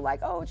on Twitter, like,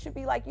 oh, it should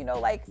be like, you know,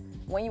 like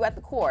when you at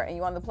the court and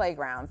you on the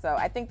playground. So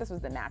I think this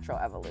was the natural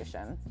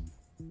evolution.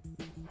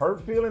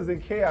 Hurt feelings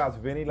and chaos,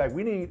 Vinny. Like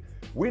we need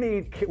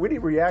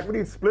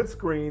split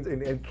screens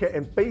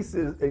and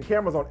faces and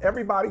cameras on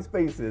everybody's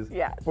faces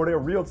for their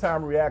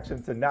real-time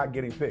reaction to not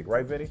getting picked,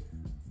 right, Vinny?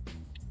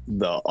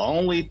 The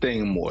only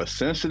thing more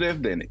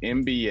sensitive than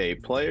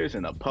NBA players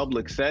in a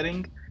public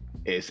setting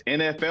is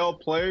NFL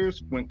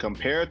players when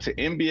compared to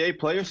NBA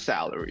players'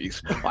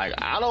 salaries. Like,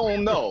 I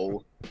don't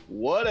know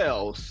what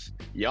else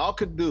y'all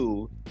could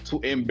do to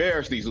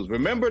embarrass these dudes.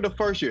 Remember the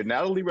first year,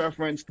 Natalie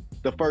referenced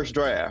the first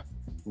draft.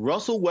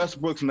 Russell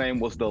Westbrook's name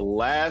was the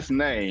last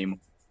name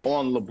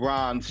on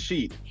LeBron's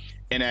sheet.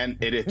 And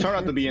it turned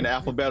out to be in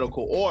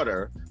alphabetical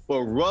order,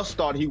 but Russ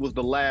thought he was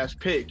the last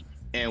pick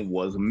and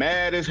was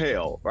mad as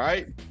hell,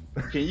 right?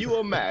 Can you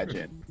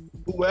imagine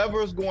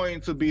whoever's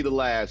going to be the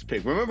last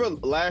pick? Remember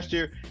last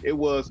year, it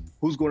was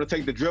who's going to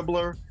take the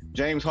dribbler?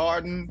 James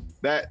Harden,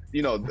 that,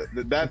 you know,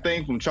 that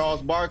thing from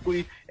Charles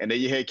Barkley, and then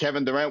you had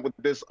Kevin Durant with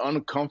this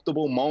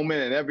uncomfortable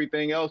moment and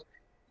everything else.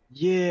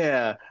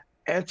 Yeah,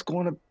 it's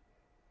going to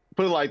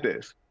put it like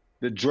this.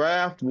 The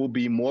draft will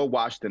be more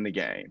watched than the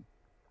game.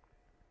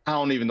 I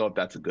don't even know if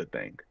that's a good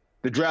thing.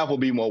 The draft will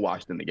be more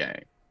watched than the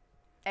game.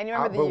 And you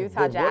remember the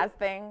Utah Jazz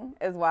thing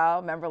as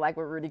well? Remember like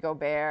with Rudy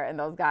Gobert and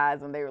those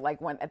guys when they were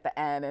like went at the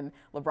end and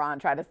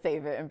LeBron tried to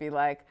save it and be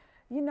like,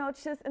 you know,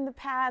 just in the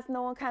past,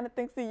 no one kind of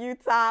thinks of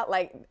Utah.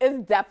 Like, it's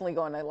definitely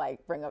going to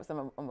like bring up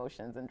some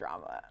emotions and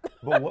drama.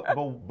 But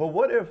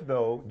what if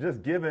though,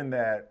 just given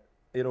that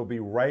it'll be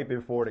right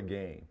before the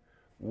game,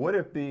 what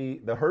if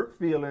the hurt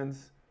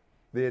feelings,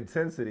 the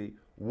intensity,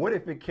 what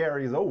if it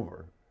carries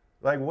over?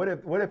 Like, what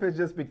if it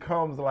just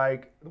becomes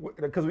like,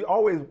 because we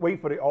always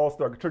wait for the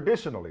All-Star,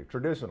 traditionally,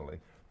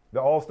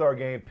 the All-Star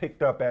game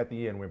picked up at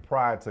the end when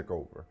pride took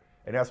over.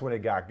 And that's when it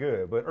got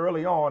good. But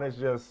early on, it's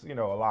just, you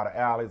know, a lot of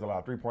alleys, a lot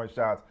of three-point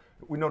shots.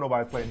 We know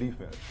nobody's playing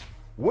defense.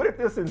 What if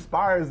this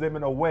inspires them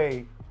in a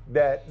way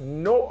that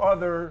no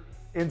other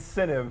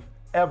incentive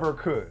ever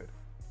could?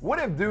 What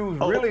if dudes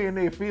really in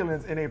their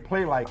feelings and they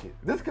play like it?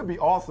 This could be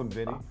awesome,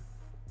 Vinny.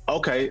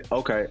 Okay.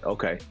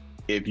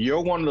 If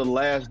you're one of the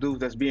last dudes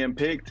that's being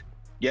picked,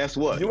 guess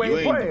what? You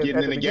ain't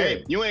getting in the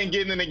game. You ain't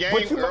getting in the game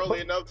early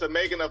enough to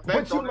make an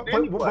effect on it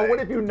anyway. But what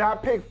if you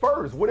not pick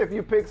first? What if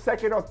you pick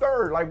second or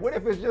third? Like, what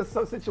if it's just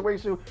some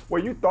situation where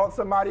you thought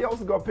somebody else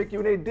was going to pick you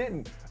and they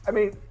didn't? I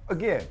mean,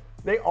 again,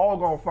 they all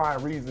going to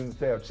find reasons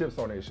to have chips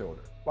on their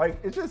shoulder. Like,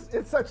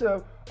 it's such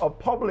a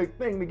public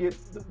thing to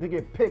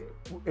get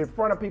picked in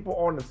front of people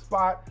on the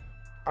spot.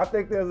 I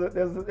think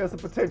there's a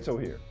potential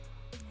here.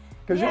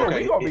 Because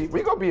we're going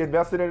to be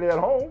invested in it at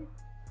home.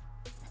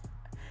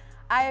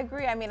 I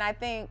agree. I mean, I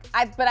think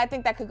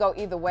that could go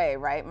either way,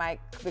 right, Mike?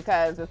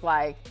 Because it's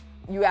like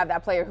you have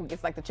that player who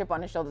gets like the chip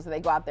on his shoulder, so they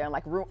go out there and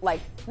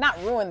like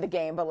not ruin the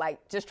game, but like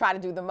just try to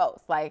do the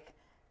most. Like,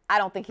 I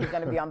don't think he's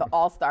going to be on the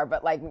All-Star,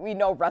 but like we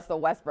know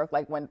Russell Westbrook,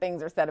 like when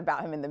things are said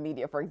about him in the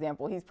media, for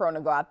example, he's prone to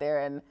go out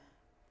there and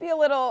be a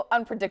little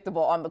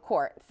unpredictable on the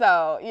court.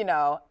 So, you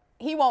know,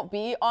 he won't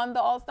be on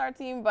the All-Star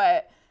team,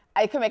 but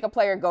I could make a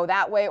player go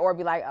that way or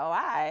be like, oh,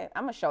 I'm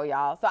going to show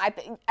y'all. So I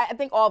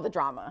think all the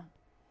drama.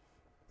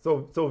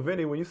 So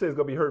Vinny, when you say it's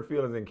gonna be hurt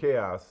feelings and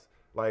chaos,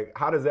 like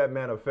how does that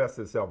manifest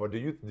itself? Or do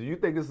you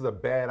think this is a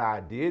bad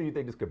idea? Do you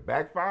think this could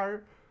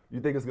backfire? You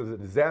think it's a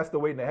disaster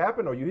waiting to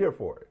happen, or are you here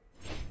for it?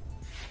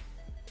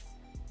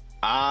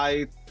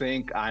 I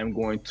think I'm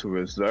going to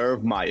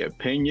reserve my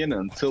opinion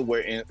until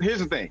we're in. Here's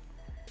the thing.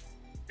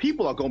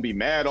 People are going to be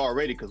mad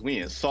already because we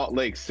in Salt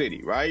Lake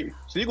City, right?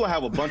 So you're going to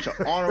have a bunch of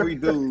ornery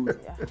dudes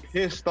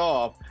pissed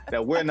off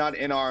that we're not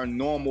in our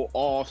normal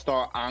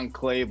all-star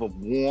enclave of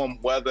warm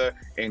weather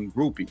and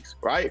groupies,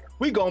 right?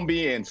 We're going to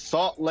be in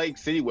Salt Lake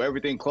City where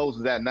everything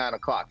closes at 9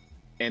 o'clock.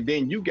 And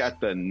then you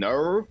got the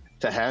nerve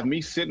to have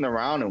me sitting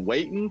around and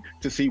waiting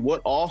to see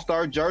what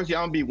all-star jersey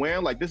I'm going to be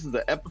wearing like this is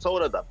an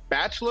episode of The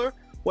Bachelor?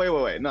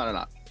 Wait.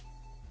 No.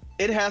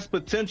 It has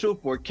potential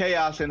for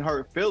chaos and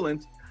hurt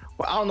feelings.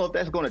 But I don't know if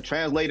that's going to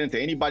translate into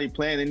anybody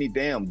playing any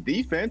damn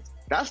defense.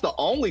 That's the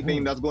only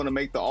thing that's going to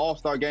make the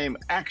All-Star game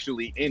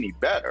actually any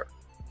better.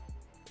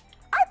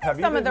 I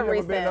think some of the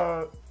recent.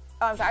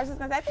 I'm sorry. I was just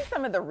going to say, I think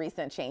some of the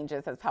recent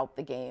changes has helped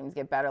the games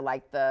get better,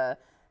 like the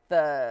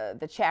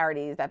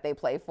charities that they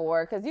play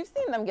for, because you've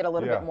seen them get a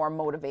little bit more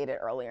motivated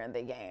earlier in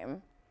the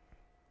game.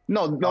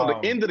 No,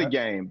 the end of the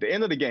game. The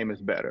end of the game is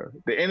better.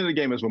 The end of the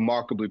game is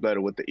remarkably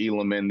better with the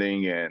Elam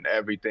ending and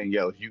everything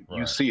else.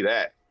 You see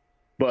that,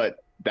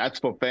 but that's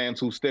for fans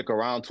who stick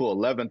around to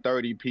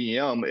 11:30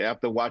 p.m.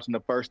 after watching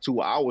the first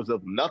 2 hours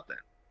of nothing.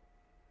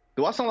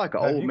 Do I sound like an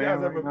old man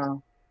right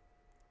now?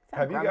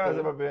 Have you guys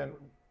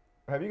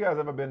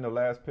ever been the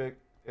last pick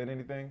in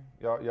anything?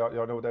 Y'all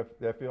know what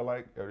that feel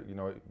like? Or, you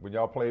know, when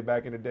y'all played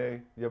back in the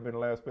day, you ever been the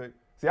last pick?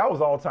 See, I was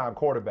all-time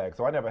quarterback,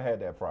 so I never had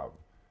that problem.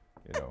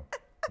 You know,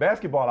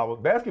 Basketball,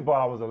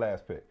 I was the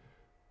last pick,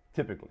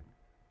 typically.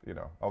 You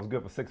know, I was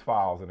good for 6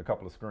 fouls and a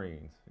couple of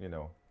screens. You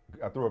know,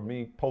 I threw a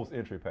mean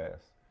post-entry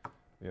pass.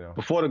 You know,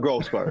 before the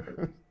growth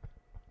spurt.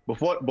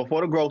 Before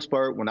the growth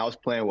spurt, when I was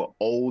playing with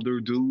older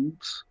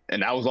dudes,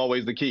 and that was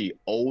always the key.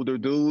 Older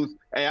dudes.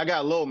 Hey, I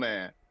got little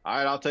man. All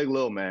right, I'll take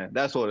little man.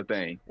 That sort of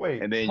thing.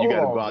 Wait, and then you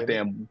got to go out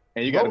there and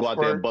you got to go out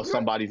there and bust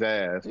somebody's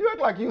ass. You act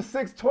like you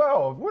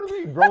 6'12". What do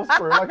you mean growth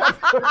spurt? Like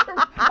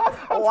how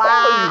tall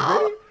are you,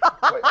 Vinny?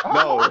 Wait,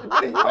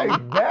 Vinny, you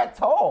ain't that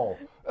tall.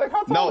 Like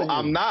how tall are you?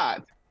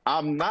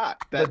 I'm not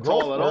that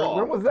tall at all.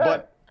 When was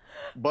that?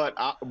 But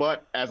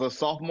as a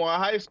sophomore in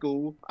high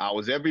school, I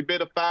was every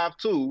bit of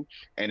 5'2",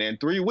 and in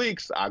 3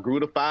 weeks I grew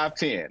to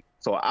 5'10".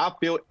 So I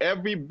felt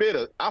every bit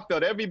of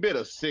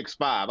 6'5".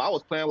 I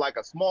was playing like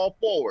a small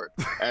forward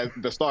at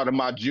the start of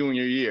my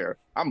junior year.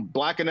 I'm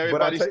blocking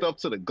everybody's stuff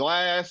to the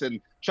glass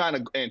and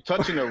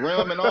touching the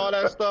rim and all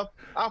that stuff.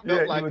 I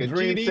felt like a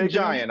GD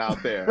giant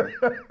out there.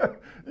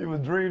 You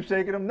was dream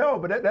shaking them? No,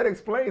 but that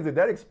explains it.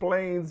 That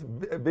explains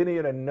Vinny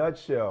in a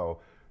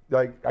nutshell.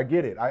 Like, I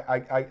get it.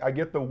 I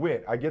get the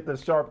wit. I get the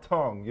sharp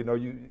tongue. You know,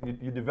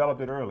 you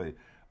developed it early.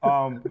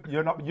 Both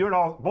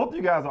of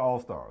you guys are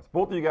all-stars.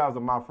 Both of you guys are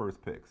my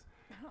first picks.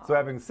 So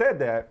having said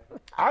that,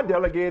 I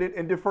delegated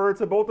and deferred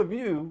to both of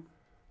you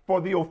for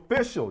the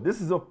official.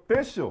 This is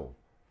official,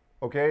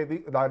 okay?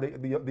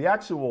 The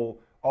actual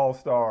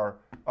all-star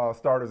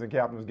starters and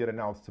captains get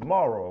announced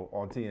tomorrow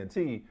on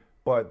TNT,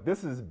 but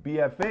this is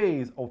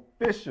BFA's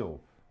official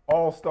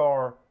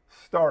all-star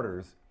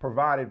starters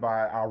provided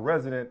by our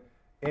resident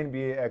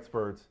NBA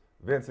experts,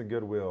 Vincent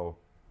Goodwill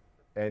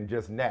and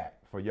just Nat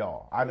for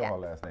y'all. I know her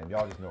last name.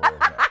 Y'all just know her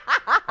as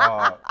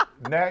Nat.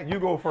 Nat, you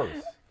go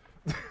first.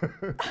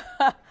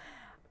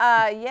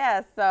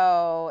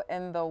 So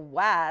in the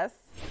West,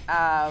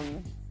 of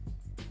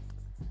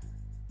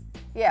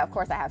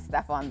course I have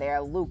Steph on there,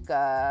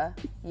 Luka,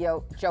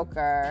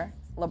 Joker,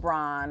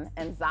 LeBron,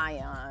 and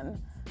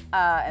Zion.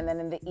 And then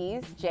in the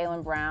East,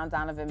 Jaylen Brown,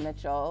 Donovan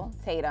Mitchell,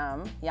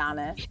 Tatum,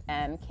 Giannis,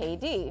 and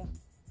KD.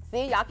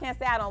 See, y'all can't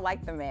say I don't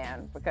like the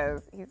man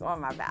because he's on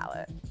my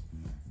ballot.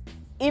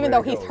 Even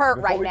though he's hurt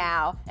right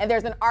now, and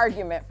there's an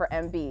argument for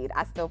Embiid,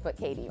 I still put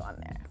KD on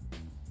there.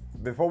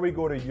 Before we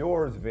go to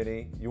yours,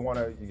 Vinny, you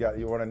wanna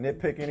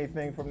nitpick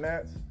anything from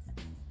Nats?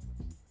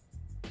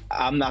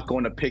 I'm not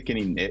going to pick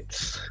any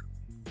nits.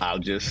 I'll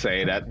just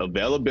say that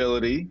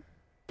availability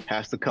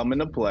has to come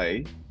into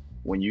play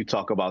when you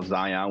talk about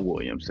Zion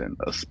Williamson,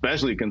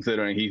 especially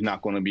considering he's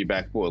not going to be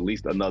back for at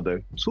least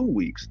another 2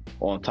 weeks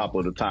on top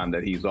of the time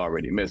that he's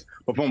already missed.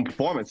 But from a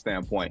performance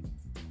standpoint,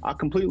 I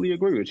completely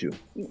agree with you.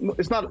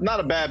 It's not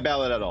a bad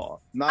ballot at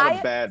all. Not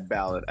a bad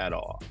ballot at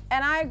all.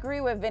 And I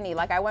agree with Vinny.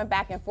 Like, I went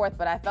back and forth,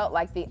 but I felt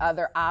like the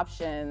other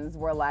options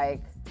were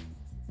like,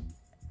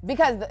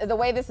 because the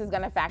way this is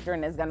going to factor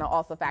in is going to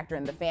also factor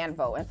in the fan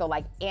vote. And so,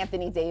 like,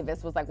 Anthony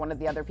Davis was like one of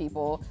the other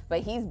people,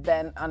 but he's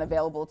been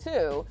unavailable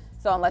too.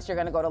 So unless you're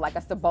going to go to like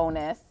a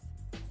Sabonis,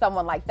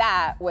 someone like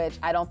that, which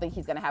I don't think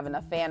he's going to have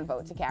enough fan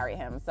vote to carry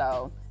him.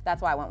 So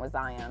that's why I went with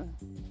Zion.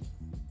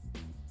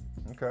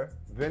 Okay.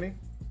 Vinny,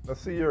 let's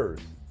see yours.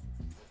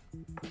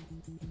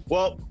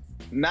 Well,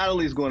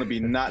 Natalie's going to be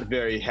not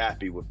very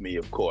happy with me,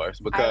 of course,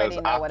 because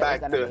I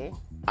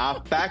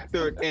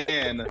factored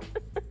in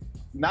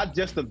not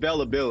just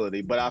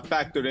availability, but I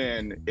factored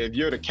in if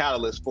you're the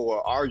catalyst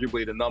for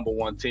arguably the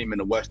 #1 team in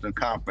the Western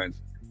Conference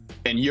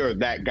and you're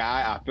that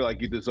guy, I feel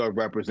like you deserve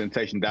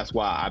representation. That's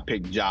why I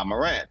picked Ja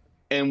Morant.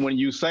 And when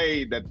you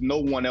say that no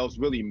one else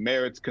really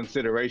merits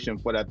consideration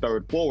for that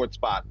third forward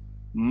spot,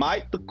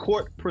 might the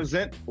court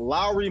present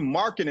Lauri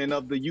Markkanen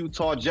of the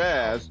Utah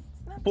Jazz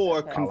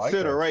for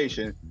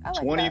consideration?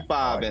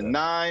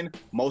 25-9,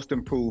 most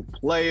improved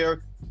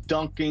player,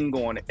 dunking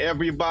on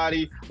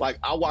everybody. Like,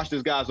 I watched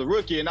this guy as a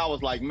rookie and I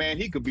was like, man,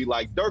 he could be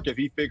like Dirk if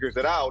he figures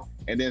it out.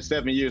 And then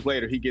 7 years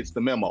later, he gets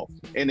the memo.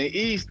 In the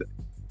East,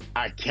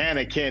 I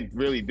can't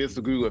really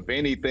disagree with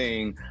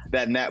anything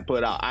that Nat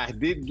put out. I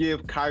did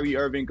give Kyrie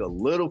Irving a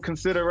little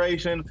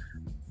consideration,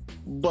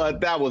 but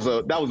that was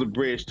a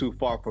bridge too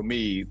far for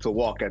me to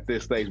walk at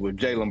this stage with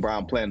Jaylen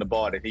Brown playing the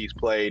ball that he's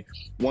played.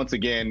 Once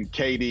again,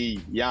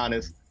 KD,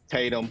 Giannis,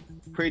 Tatum,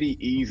 pretty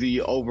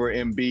easy over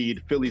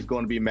Embiid. Philly's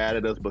going to be mad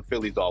at us, but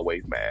Philly's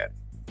always mad.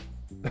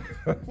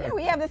 Yeah,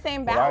 we have the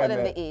same ballot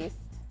in the East.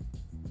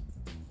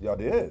 Y'all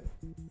did.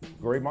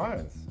 Great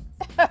minds.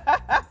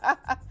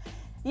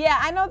 Yeah,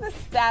 I know the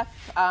Steph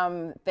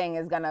thing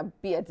is going to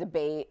be a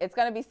debate. It's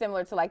going to be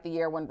similar to like the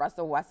year when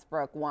Russell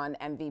Westbrook won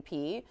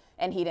MVP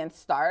and he didn't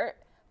start.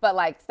 But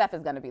like Steph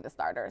is going to be the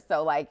starter.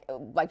 So like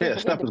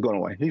Steph is going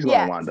to win. He's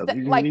going to wind up.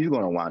 He's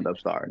going to wind up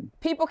starting.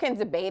 People can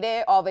debate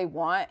it all they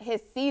want.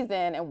 His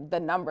season and the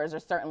numbers are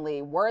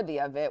certainly worthy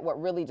of it.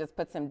 What really just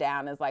puts him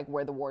down is like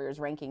where the Warriors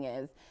ranking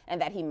is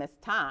and that he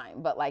missed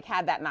time. But like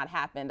had that not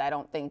happened, I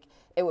don't think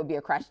it would be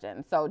a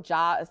question. So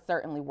Ja is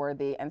certainly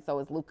worthy and so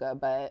is Luka.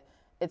 But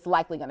it's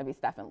likely going to be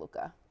Steph and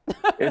Luka.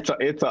 It's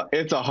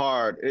a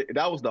hard.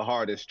 That was the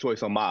hardest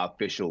choice on my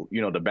official,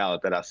 the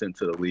ballot that I sent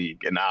to the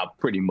league, and I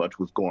pretty much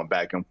was going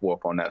back and forth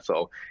on that.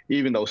 So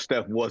even though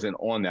Steph wasn't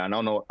on there, I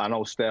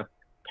know Steph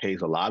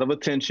pays a lot of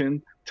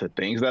attention to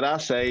things that I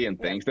say and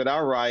things that I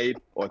write,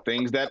 or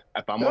things that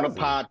if I'm on a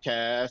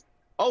podcast.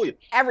 Oh yeah,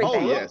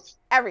 everything. Oh yes,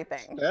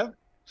 everything.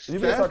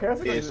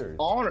 Steph is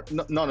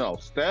no.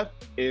 Steph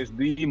is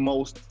the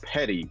most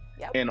petty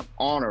and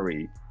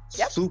ornery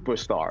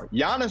superstar.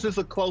 Giannis is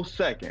a close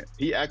second.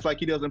 He acts like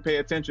he doesn't pay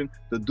attention.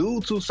 The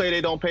dudes who say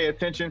they don't pay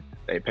attention,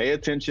 they pay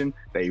attention.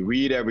 They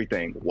read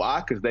everything.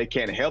 Why? Because they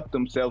can't help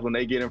themselves when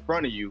they get in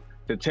front of you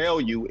to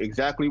tell you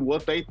exactly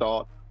what they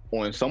thought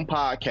on some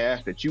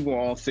podcast that you were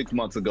on 6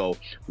 months ago,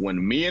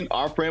 when me and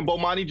our friend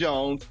Bomani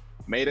Jones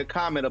made a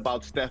comment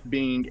about Steph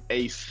being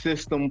a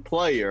system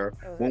player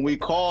when we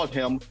called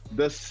him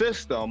the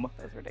system,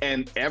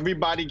 and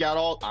everybody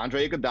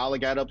Andre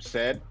Iguodala got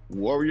upset,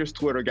 Warriors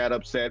Twitter got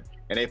upset,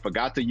 and they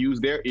forgot to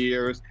use their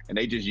ears, and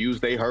they just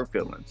used their hurt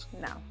feelings.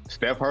 No.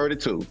 Steph heard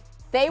it too.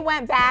 They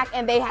went back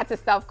and they had to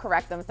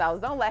self-correct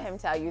themselves. Don't let him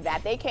tell you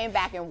that. They came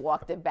back and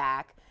walked it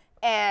back.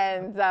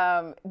 And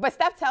but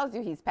Steph tells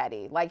you he's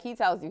petty. Like, he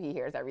tells you he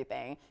hears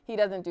everything. He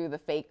doesn't do the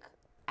fake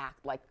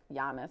act like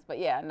Giannis. But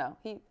yeah, no,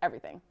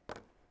 everything.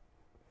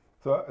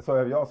 So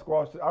have y'all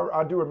squashed?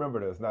 I do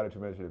remember this. Now that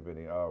you mentioned it,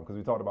 Vinny, because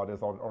we talked about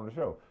this on the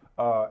show.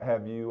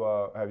 Have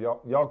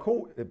y'all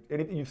cool?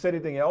 Anything you said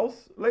anything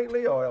else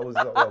lately, or it was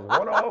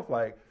one off?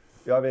 Like,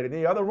 y'all made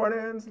any other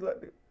run-ins?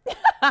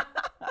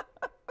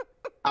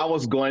 I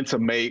was going to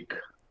make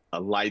a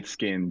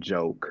light-skinned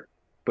joke,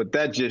 but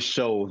that just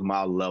shows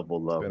my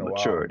level of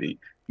maturity.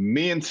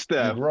 Me and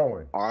Steph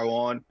are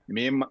on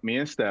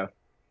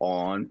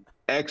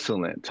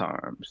excellent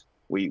terms.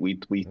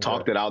 We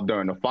talked it out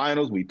during the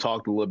finals. We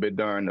talked a little bit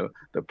during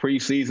the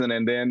preseason,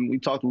 and then we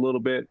talked a little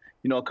bit,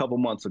 a couple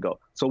months ago.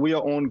 So we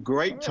are on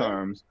great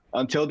terms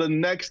until the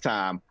next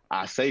time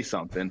I say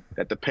something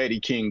that the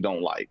petty king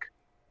don't like.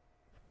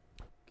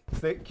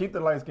 Keep the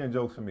light skin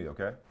jokes for me,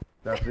 okay?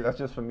 That's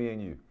just for me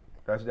and you.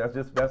 That's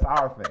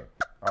our thing.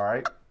 All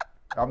right.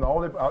 I'm the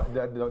only.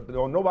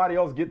 Nobody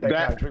else get that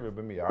kind of treatment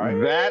but me. All right.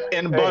 That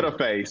and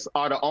Butterface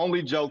are the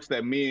only jokes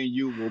that me and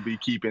you will be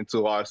keeping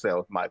to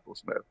ourselves, Michael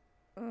Smith.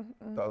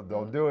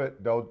 Don't do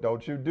it.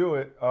 Don't you do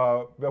it.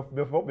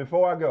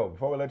 Before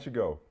we let you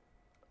go,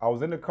 I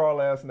was in the car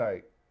last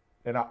night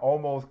and I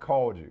almost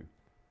called you.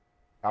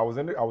 I was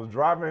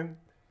driving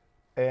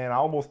and I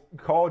almost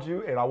called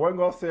you, and I wasn't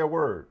gonna say a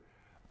word.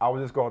 I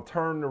was just gonna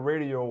turn the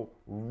radio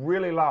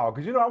really loud,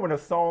 because when a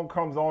song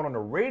comes on the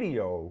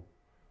radio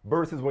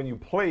versus when you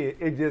play it,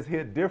 it just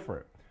hit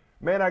different.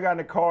 Man, I got in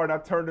the car and I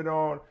turned it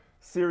on,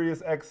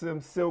 Sirius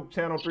XM Silk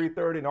Channel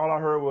 330, and all I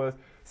heard was,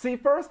 see,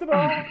 first of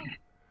all,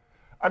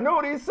 I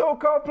know these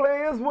so-called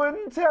players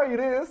wouldn't tell you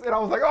this. And I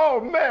was like, oh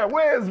man,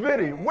 where's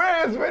Vinny?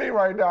 Where's Vinny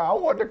right now? I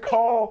want to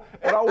call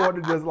and I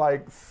want to just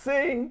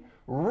sing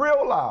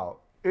real loud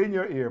in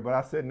your ear. But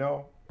I said,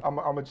 no, I'm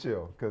a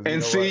chill.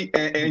 And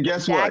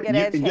guess what?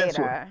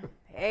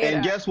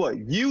 And guess what?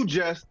 You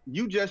just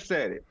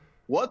said it.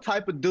 What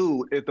type of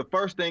dude is the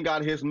first thing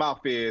out of his mouth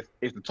is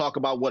to talk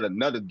about what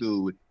another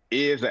dude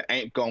is or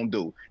ain't gonna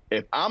do?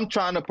 If I'm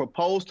trying to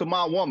propose to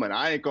my woman,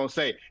 I ain't gonna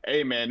say,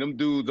 hey man, them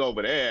dudes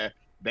over there,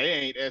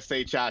 they ain't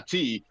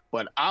SHIT,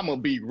 but I'm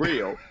gonna be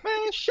real.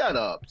 Man, shut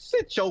up.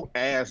 Sit your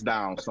ass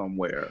down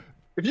somewhere.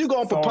 If you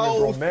gonna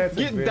propose,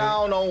 get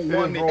down on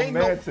one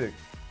knee.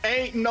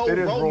 Ain't no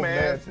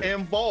romance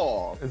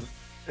involved.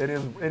 It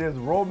is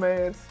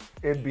romance.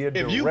 It'd be a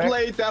direct. If you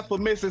played that for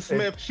Mrs.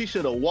 Smith, she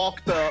should have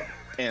walked up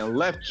and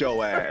left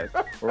your ass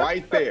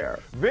right there.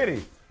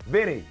 Vinny,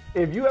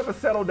 if you ever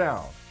settle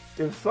down,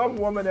 if some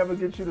woman ever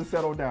gets you to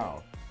settle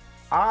down,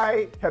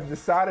 I have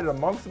decided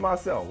amongst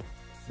myself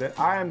that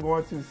I am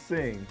going to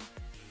sing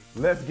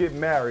 "Let's Get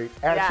Married"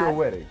 at your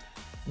wedding.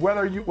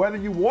 Whether you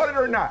want it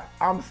or not,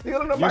 I'm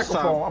stealing the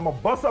microphone. I'm going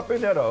to bust up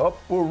in there, the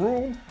upper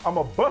room. I'm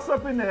going to bust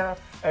up in there,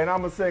 and I'm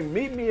going to sing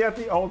 "Meet Me at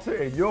the Altar"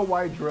 in your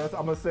white dress.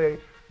 I'm going to say,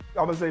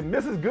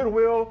 Mrs.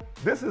 Goodwill,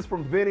 this is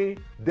from Vinny,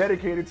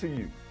 dedicated to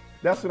you.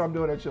 That's what I'm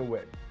doing at your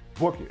wedding.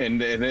 Book it.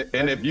 And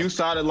if you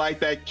sounded like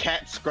that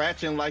cat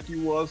scratching like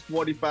you was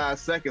 45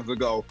 seconds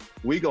ago,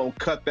 we going to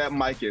cut that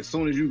mic as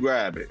soon as you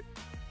grab it.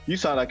 You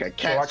sound like a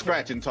cat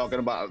scratching, talking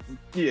about,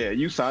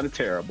 you sounded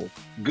terrible.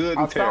 Good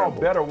and terrible. I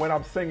sound better when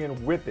I'm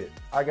singing with it.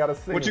 I got to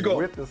sing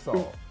with the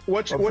song.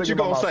 What you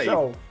going to say?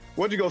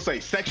 What you going to say?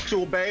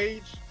 Sexual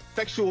beige?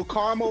 Sexual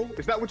caramel?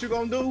 Is that what you're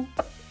going to do?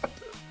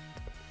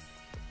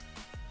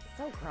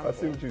 I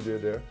see what you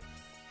did there.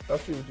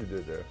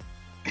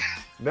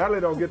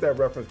 Natalie don't get that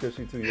reference because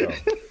she's too young.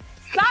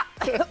 Stop.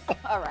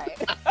 All right.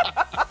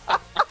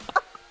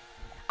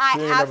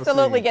 I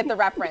absolutely get the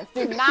reference.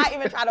 Do not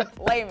even try to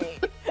play me.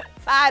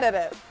 Tired of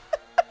this.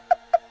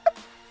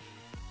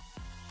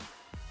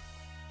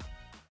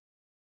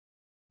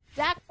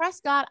 Dak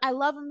Prescott, I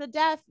love him to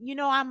death.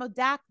 I'm a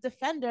Dak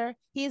defender.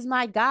 He is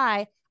my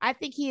guy. I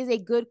think he is a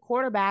good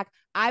quarterback.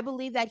 I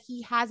believe that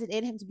he has it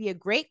in him to be a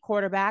great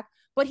quarterback,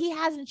 but he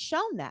hasn't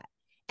shown that.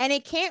 And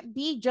it can't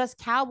be just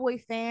Cowboy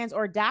fans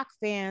or Dak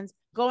fans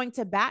going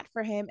to bat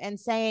for him and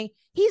saying,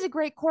 he's a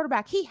great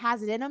quarterback. He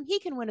has it in him. He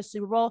can win a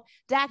Super Bowl.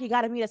 Dak, you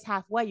got to meet us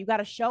halfway. You got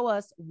to show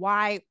us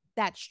why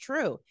that's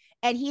true.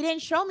 And he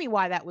didn't show me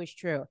why that was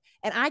true.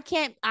 And I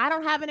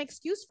don't have an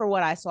excuse for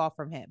what I saw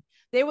from him.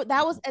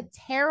 That was a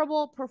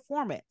terrible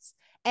performance.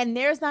 And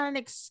there's not an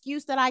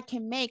excuse that I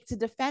can make to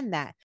defend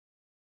that.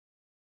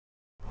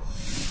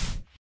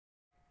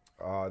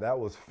 That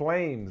was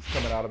flames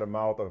coming out of the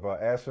mouth of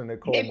Ashley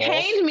Nicole. It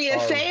pained me to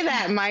say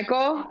that,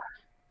 Michael.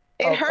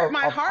 It hurt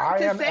my heart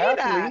to say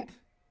that.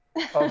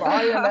 Of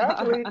I Am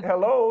Athlete.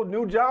 Hello,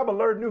 new job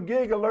alert, new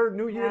gig alert,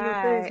 new year,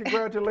 new things.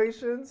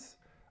 Congratulations.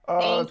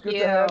 It's good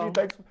to have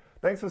you.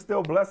 Thanks for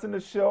still blessing the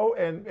show.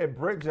 And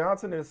Britt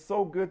Johnson, it's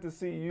so good to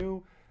see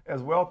you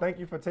as well. Thank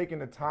you for taking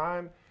the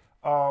time.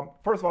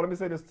 First of all, let me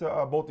say this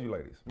to both of you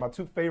ladies, my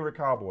two favorite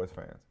Cowboys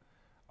fans.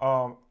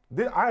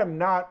 I am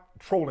not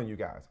trolling you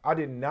guys. I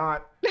did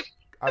not.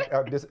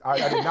 I did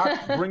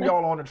not bring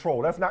y'all on the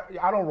troll. That's not.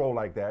 I don't roll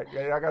like that.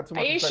 I got too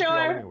much respect for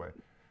y'all anyway.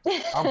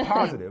 I'm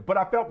positive, but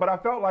I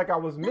felt like I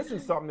was missing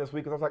something this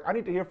week because I was like, I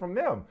need to hear from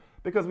them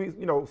because we,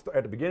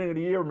 at the beginning of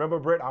the year, remember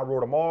Britt, I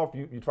wrote them off.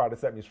 You tried to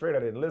set me straight. I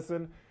didn't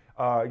listen.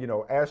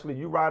 Ashley,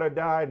 you ride or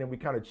die, and then we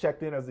kind of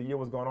checked in as the year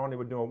was going on. They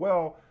were doing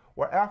well.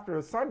 Well,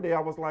 after Sunday, I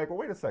was like, well,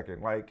 wait a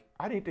second. Like,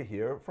 I need to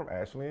hear from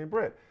Ashley and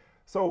Britt.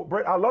 So,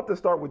 Britt, I'd love to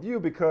start with you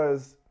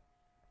because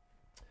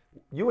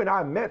you and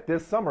I met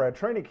this summer at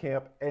training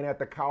camp and at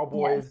the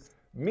Cowboys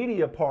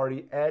media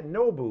party at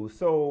Nobu.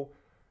 So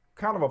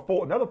kind of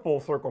another full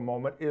circle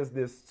moment is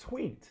this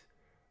tweet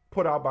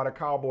put out by the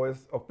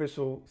Cowboys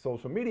official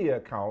social media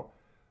account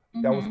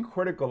that was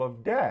critical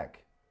of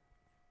Dak.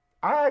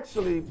 I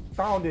actually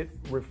found it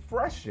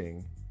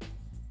refreshing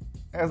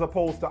as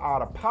opposed to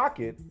out of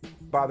pocket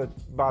by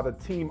the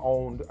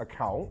team-owned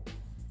account.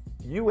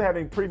 You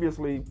having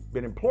previously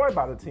been employed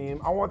by the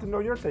team, I want to know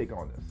your take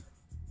on this.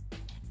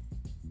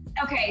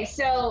 Okay,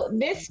 so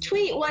this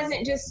tweet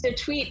wasn't just a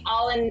tweet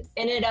all in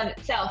and of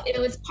itself. It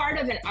was part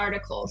of an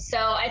article. So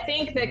I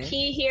think the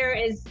key here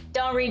is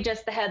don't read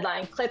just the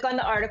headline. Click on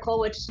the article,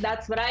 which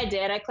that's what I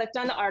did. I clicked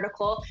on the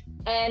article,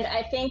 and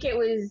I think it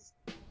was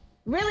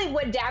really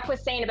what Dak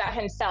was saying about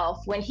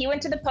himself. When he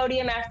went to the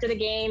podium after the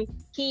game,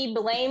 he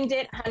blamed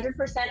it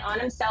 100% on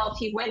himself.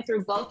 He went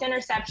through both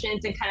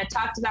interceptions and kind of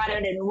talked about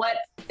it and what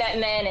that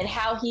meant and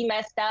how he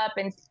messed up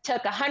and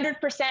took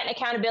 100%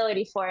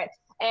 accountability for it.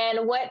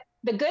 And what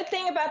the good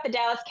thing about the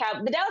Dallas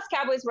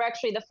Cowboys were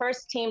actually the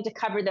first team to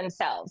cover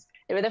themselves.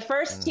 They were the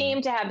first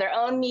team to have their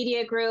own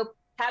media group,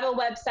 have a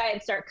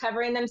website, start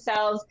covering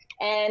themselves.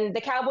 And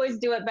the Cowboys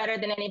do it better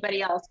than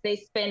anybody else. They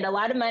spend a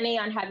lot of money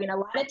on having a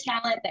lot of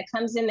talent that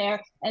comes in there.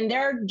 And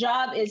their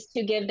job is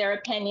to give their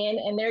opinion.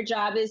 And their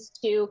job is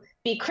to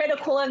be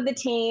critical of the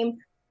team,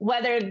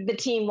 whether the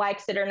team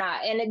likes it or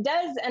not. And it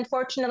does,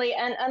 unfortunately,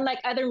 and unlike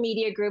other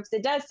media groups,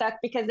 it does suck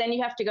because then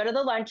you have to go to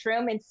the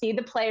lunchroom and see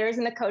the players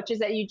and the coaches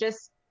that you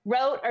just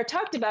wrote or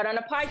talked about on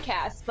a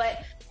podcast.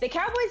 But the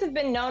Cowboys have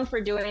been known for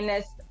doing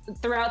this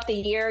throughout the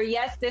year.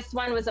 Yes, this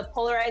one was a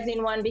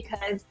polarizing one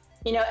because,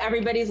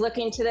 everybody's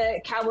looking to the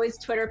Cowboys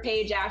Twitter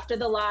page after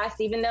the loss,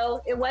 even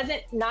though it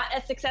wasn't not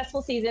a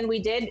successful season. We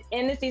did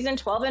end the season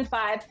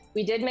 12-5.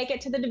 We did make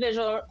it to the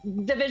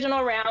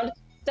divisional round.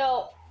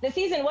 So the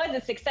season was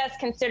a success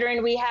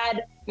considering we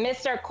had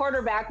missed our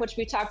quarterback, which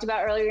we talked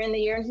about earlier in the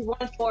year, and he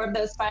won 4 of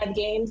those 5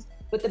 games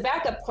with the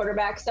backup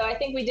quarterback. So I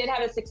think we did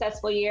have a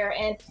successful year.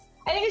 And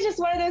I think it's just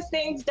one of those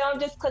things. Don't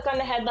just click on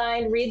the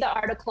headline, read the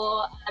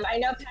article. I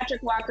know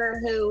Patrick Walker,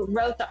 who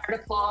wrote the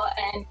article,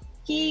 and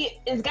he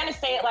is going to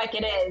say it like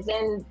it is.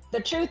 And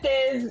the truth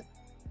is,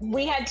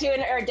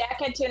 Dak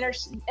had 2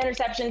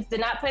 interceptions,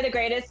 did not play the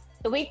greatest.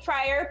 The week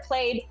prior,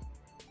 played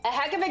a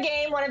heck of a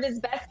game, one of his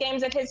best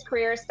games of his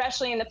career,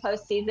 especially in the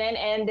postseason.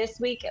 And this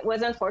week it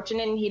was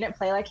unfortunate, and he didn't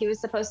play like he was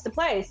supposed to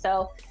play.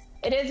 So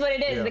it is what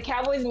it is. Yeah. The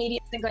Cowboys media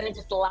isn't going to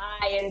just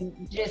lie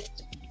and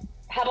just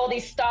have all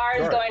these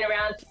stars going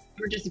around.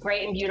 We're just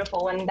great and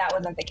beautiful, and that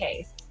wasn't the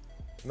case.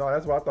 No,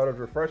 that's why I thought it was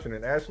refreshing.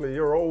 And Ashley,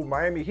 your old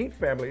Miami Heat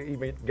family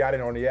even got in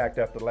on the act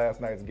after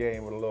last night's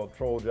game with a little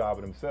troll job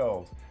of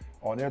themselves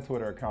on their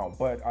Twitter account.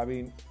 But, I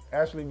mean,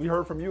 Ashley, we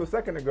heard from you a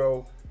second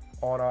ago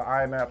on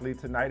I Am Athlete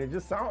tonight. It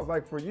just sounds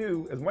like for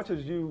you, as much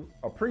as you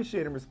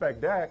appreciate and respect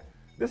Dak,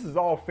 this is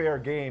all fair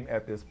game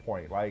at this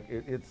point. Like,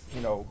 it's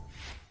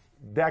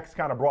Dak's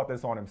kind of brought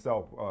this on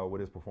himself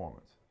with his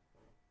performance.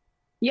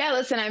 Yeah,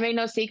 listen, I made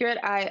no secret.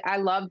 I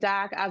love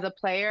Dak as a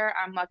player.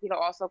 I'm lucky to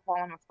also call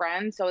him a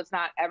friend. So it's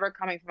not ever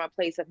coming from a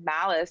place of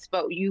malice,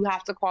 but you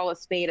have to call a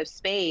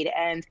spade.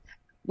 And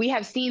we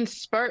have seen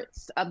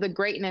spurts of the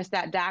greatness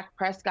that Dak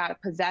Prescott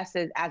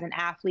possesses as an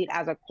athlete,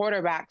 as a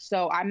quarterback.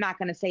 So I'm not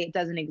going to say it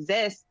doesn't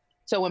exist.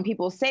 So when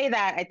people say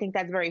that, I think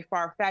that's very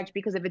far-fetched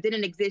because if it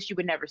didn't exist, you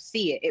would never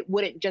see it. It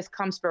wouldn't just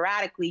come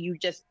sporadically.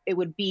 It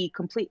would be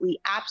completely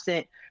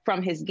absent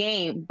from his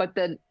game. But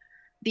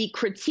the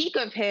critique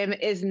of him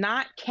is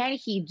not can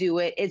he do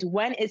it, is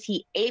when is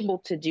he able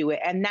to do it?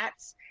 And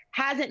that's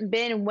hasn't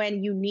been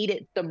when you need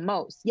it the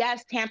most.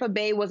 Yes, Tampa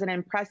Bay was an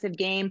impressive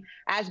game.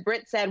 As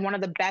Britt said, one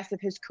of the best of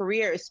his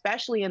career,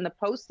 especially in the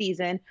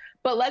postseason.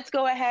 But let's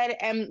go ahead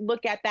and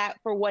look at that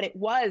for what it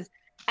was.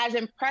 As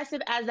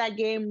impressive as that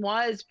game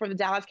was for the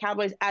Dallas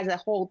Cowboys as a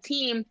whole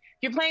team,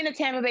 you're playing the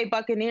Tampa Bay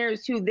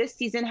Buccaneers, who this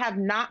season have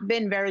not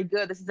been very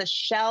good. This is a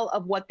shell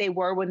of what they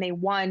were when they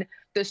won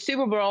the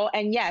Super Bowl.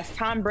 And yes,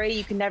 Tom Brady,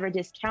 you can never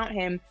discount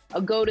him.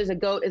 A GOAT is a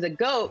GOAT is a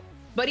GOAT.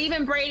 But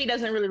even Brady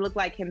doesn't really look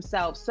like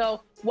himself.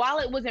 So while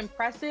it was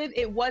impressive,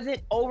 it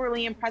wasn't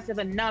overly impressive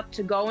enough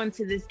to go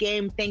into this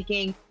game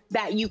thinking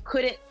that you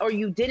couldn't or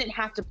you didn't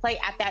have to play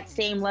at that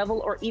same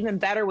level or even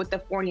better with the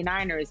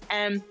 49ers.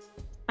 And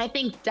I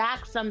think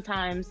Dak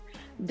sometimes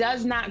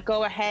does not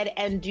go ahead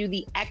and do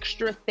the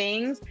extra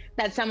things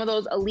that some of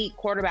those elite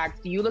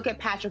quarterbacks do. You look at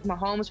Patrick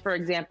Mahomes, for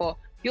example.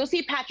 You'll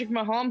see Patrick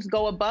Mahomes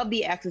go above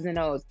the X's and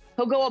O's.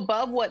 He'll go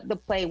above what the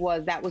play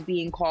was that was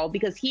being called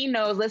because he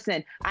knows,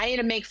 listen, I need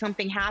to make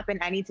something happen.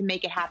 I need to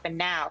make it happen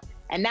now.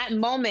 And that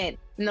moment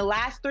in the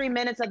last 3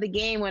 minutes of the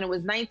game when it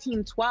was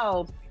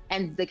 19-12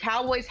 and the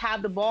Cowboys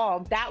have the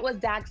ball, that was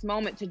Dak's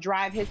moment to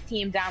drive his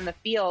team down the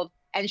field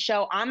and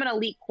show I'm an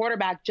elite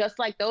quarterback just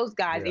like those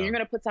guys, and you're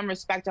going to put some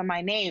respect on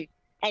my name.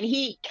 And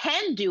he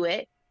can do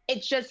it.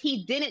 It's just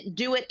he didn't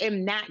do it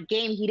in that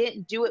game. He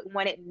didn't do it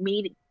when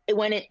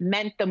it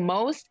meant the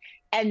most,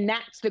 and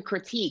that's the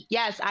critique.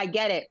 Yes, I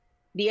get it.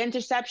 The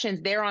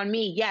interceptions, they're on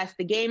me. Yes,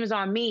 the game is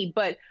on me,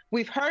 but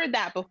we've heard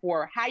that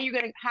before. How are you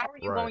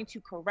going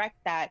to correct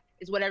that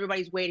is what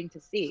everybody's waiting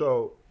to see.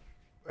 So,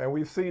 and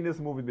we've seen this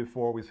movie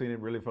before. We've seen it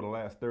really for the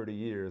last 30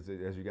 years,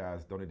 as you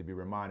guys don't need to be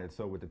reminded.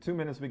 So with the 2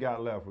 minutes we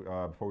got left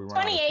before we run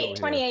out of the show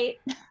 28.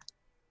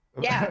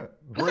 Yeah.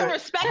 Put some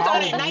respect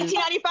on it.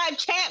 1995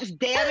 champs,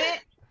 damn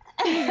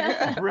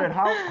it. Britt,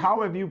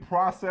 how have you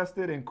processed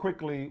it, and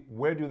quickly,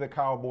 where do the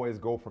Cowboys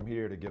go from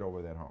here to get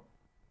over that hump?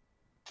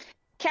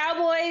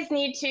 Cowboys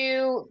need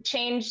to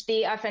change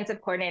the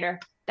offensive coordinator.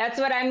 That's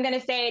what I'm going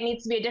to say. It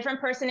needs to be a different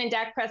person in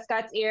Dak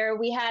Prescott's ear.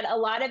 We had a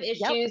lot of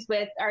issues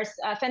with our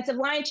offensive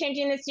line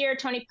changing this year.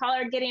 Tony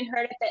Pollard getting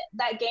hurt at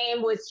that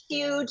game was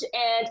huge,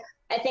 and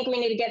I think we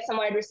need to get some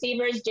wide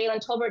receivers.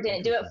 Jalen Tolbert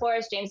didn't do it for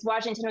us. James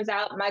Washington was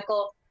out.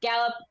 Michael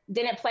Gallup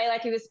didn't play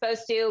like he was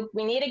supposed to.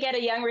 We need to get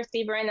a young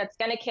receiver in that's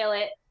going to kill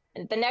it.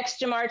 The next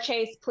Jamar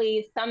Chase,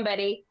 please,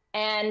 somebody.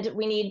 And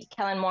we need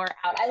Kellen Moore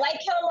out. I like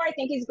Kellen Moore. I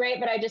think he's great,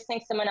 but I just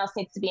think someone else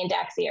needs to be in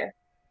Dak's ear.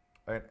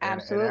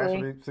 Absolutely.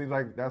 And Ashley, seems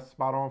like that's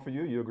spot on for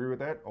you. You agree with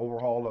that?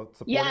 Overhaul of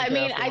supporting Yeah, I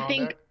mean,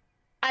 cast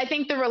I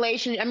think the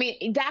relation. I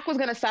mean, Dak was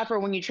going to suffer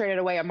when you traded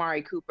away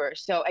Amari Cooper,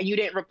 so and you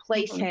didn't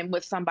replace him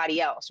with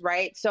somebody else,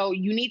 right? So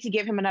you need to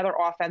give him another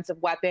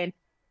offensive weapon.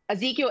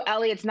 Ezekiel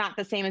Elliott's not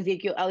the same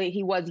Ezekiel Elliott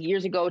he was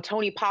years ago.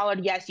 Tony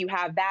Pollard, yes, you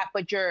have that,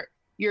 but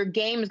your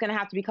game is going to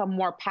have to become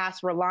more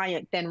pass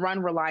reliant than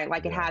run reliant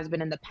like it has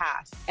been in the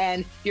past.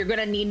 And you're going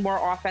to need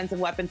more offensive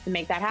weapons to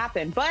make that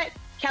happen. But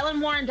Kellen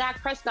Moore and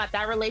Dak Prescott,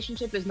 that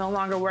relationship is no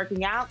longer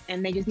working out,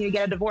 and they just need to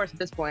get a divorce at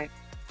this point.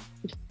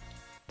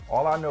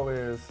 All I know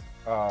is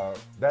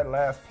that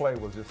last play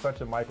was just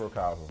such a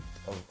microcosm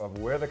of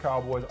where the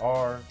Cowboys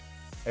are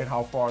and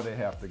how far they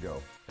have to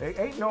go. There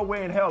ain't no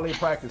way in hell they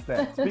practiced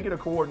that. Speaking of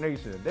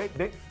coordination, they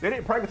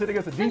didn't practice it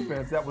against a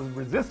defense that was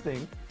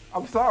resisting.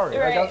 I'm sorry.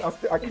 Right.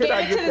 I cannot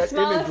get the that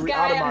smallest imagery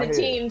guy out of my on the head.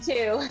 team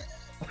too.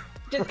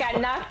 Just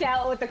got knocked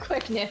out with the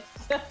quickness.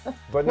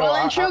 But no,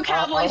 well, in true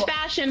Cowboys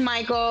fashion,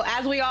 Michael,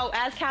 as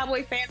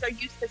Cowboy fans are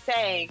used to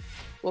saying,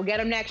 we'll get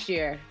them next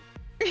year.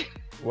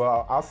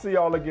 Well, I'll see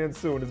y'all again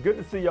soon. It's good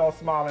to see y'all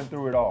smiling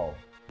through it all.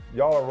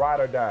 Y'all are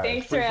ride or die.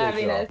 Thanks for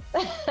having us.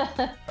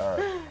 All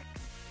right.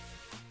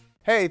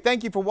 Hey,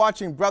 thank you for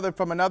watching Brother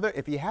from Another.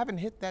 If you haven't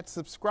hit that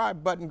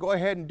subscribe button, go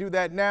ahead and do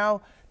that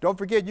now. Don't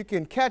forget you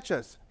can catch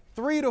us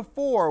 3 to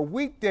 4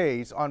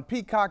 weekdays on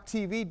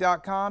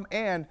PeacockTV.com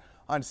and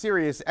on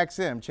Sirius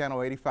XM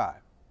Channel 85.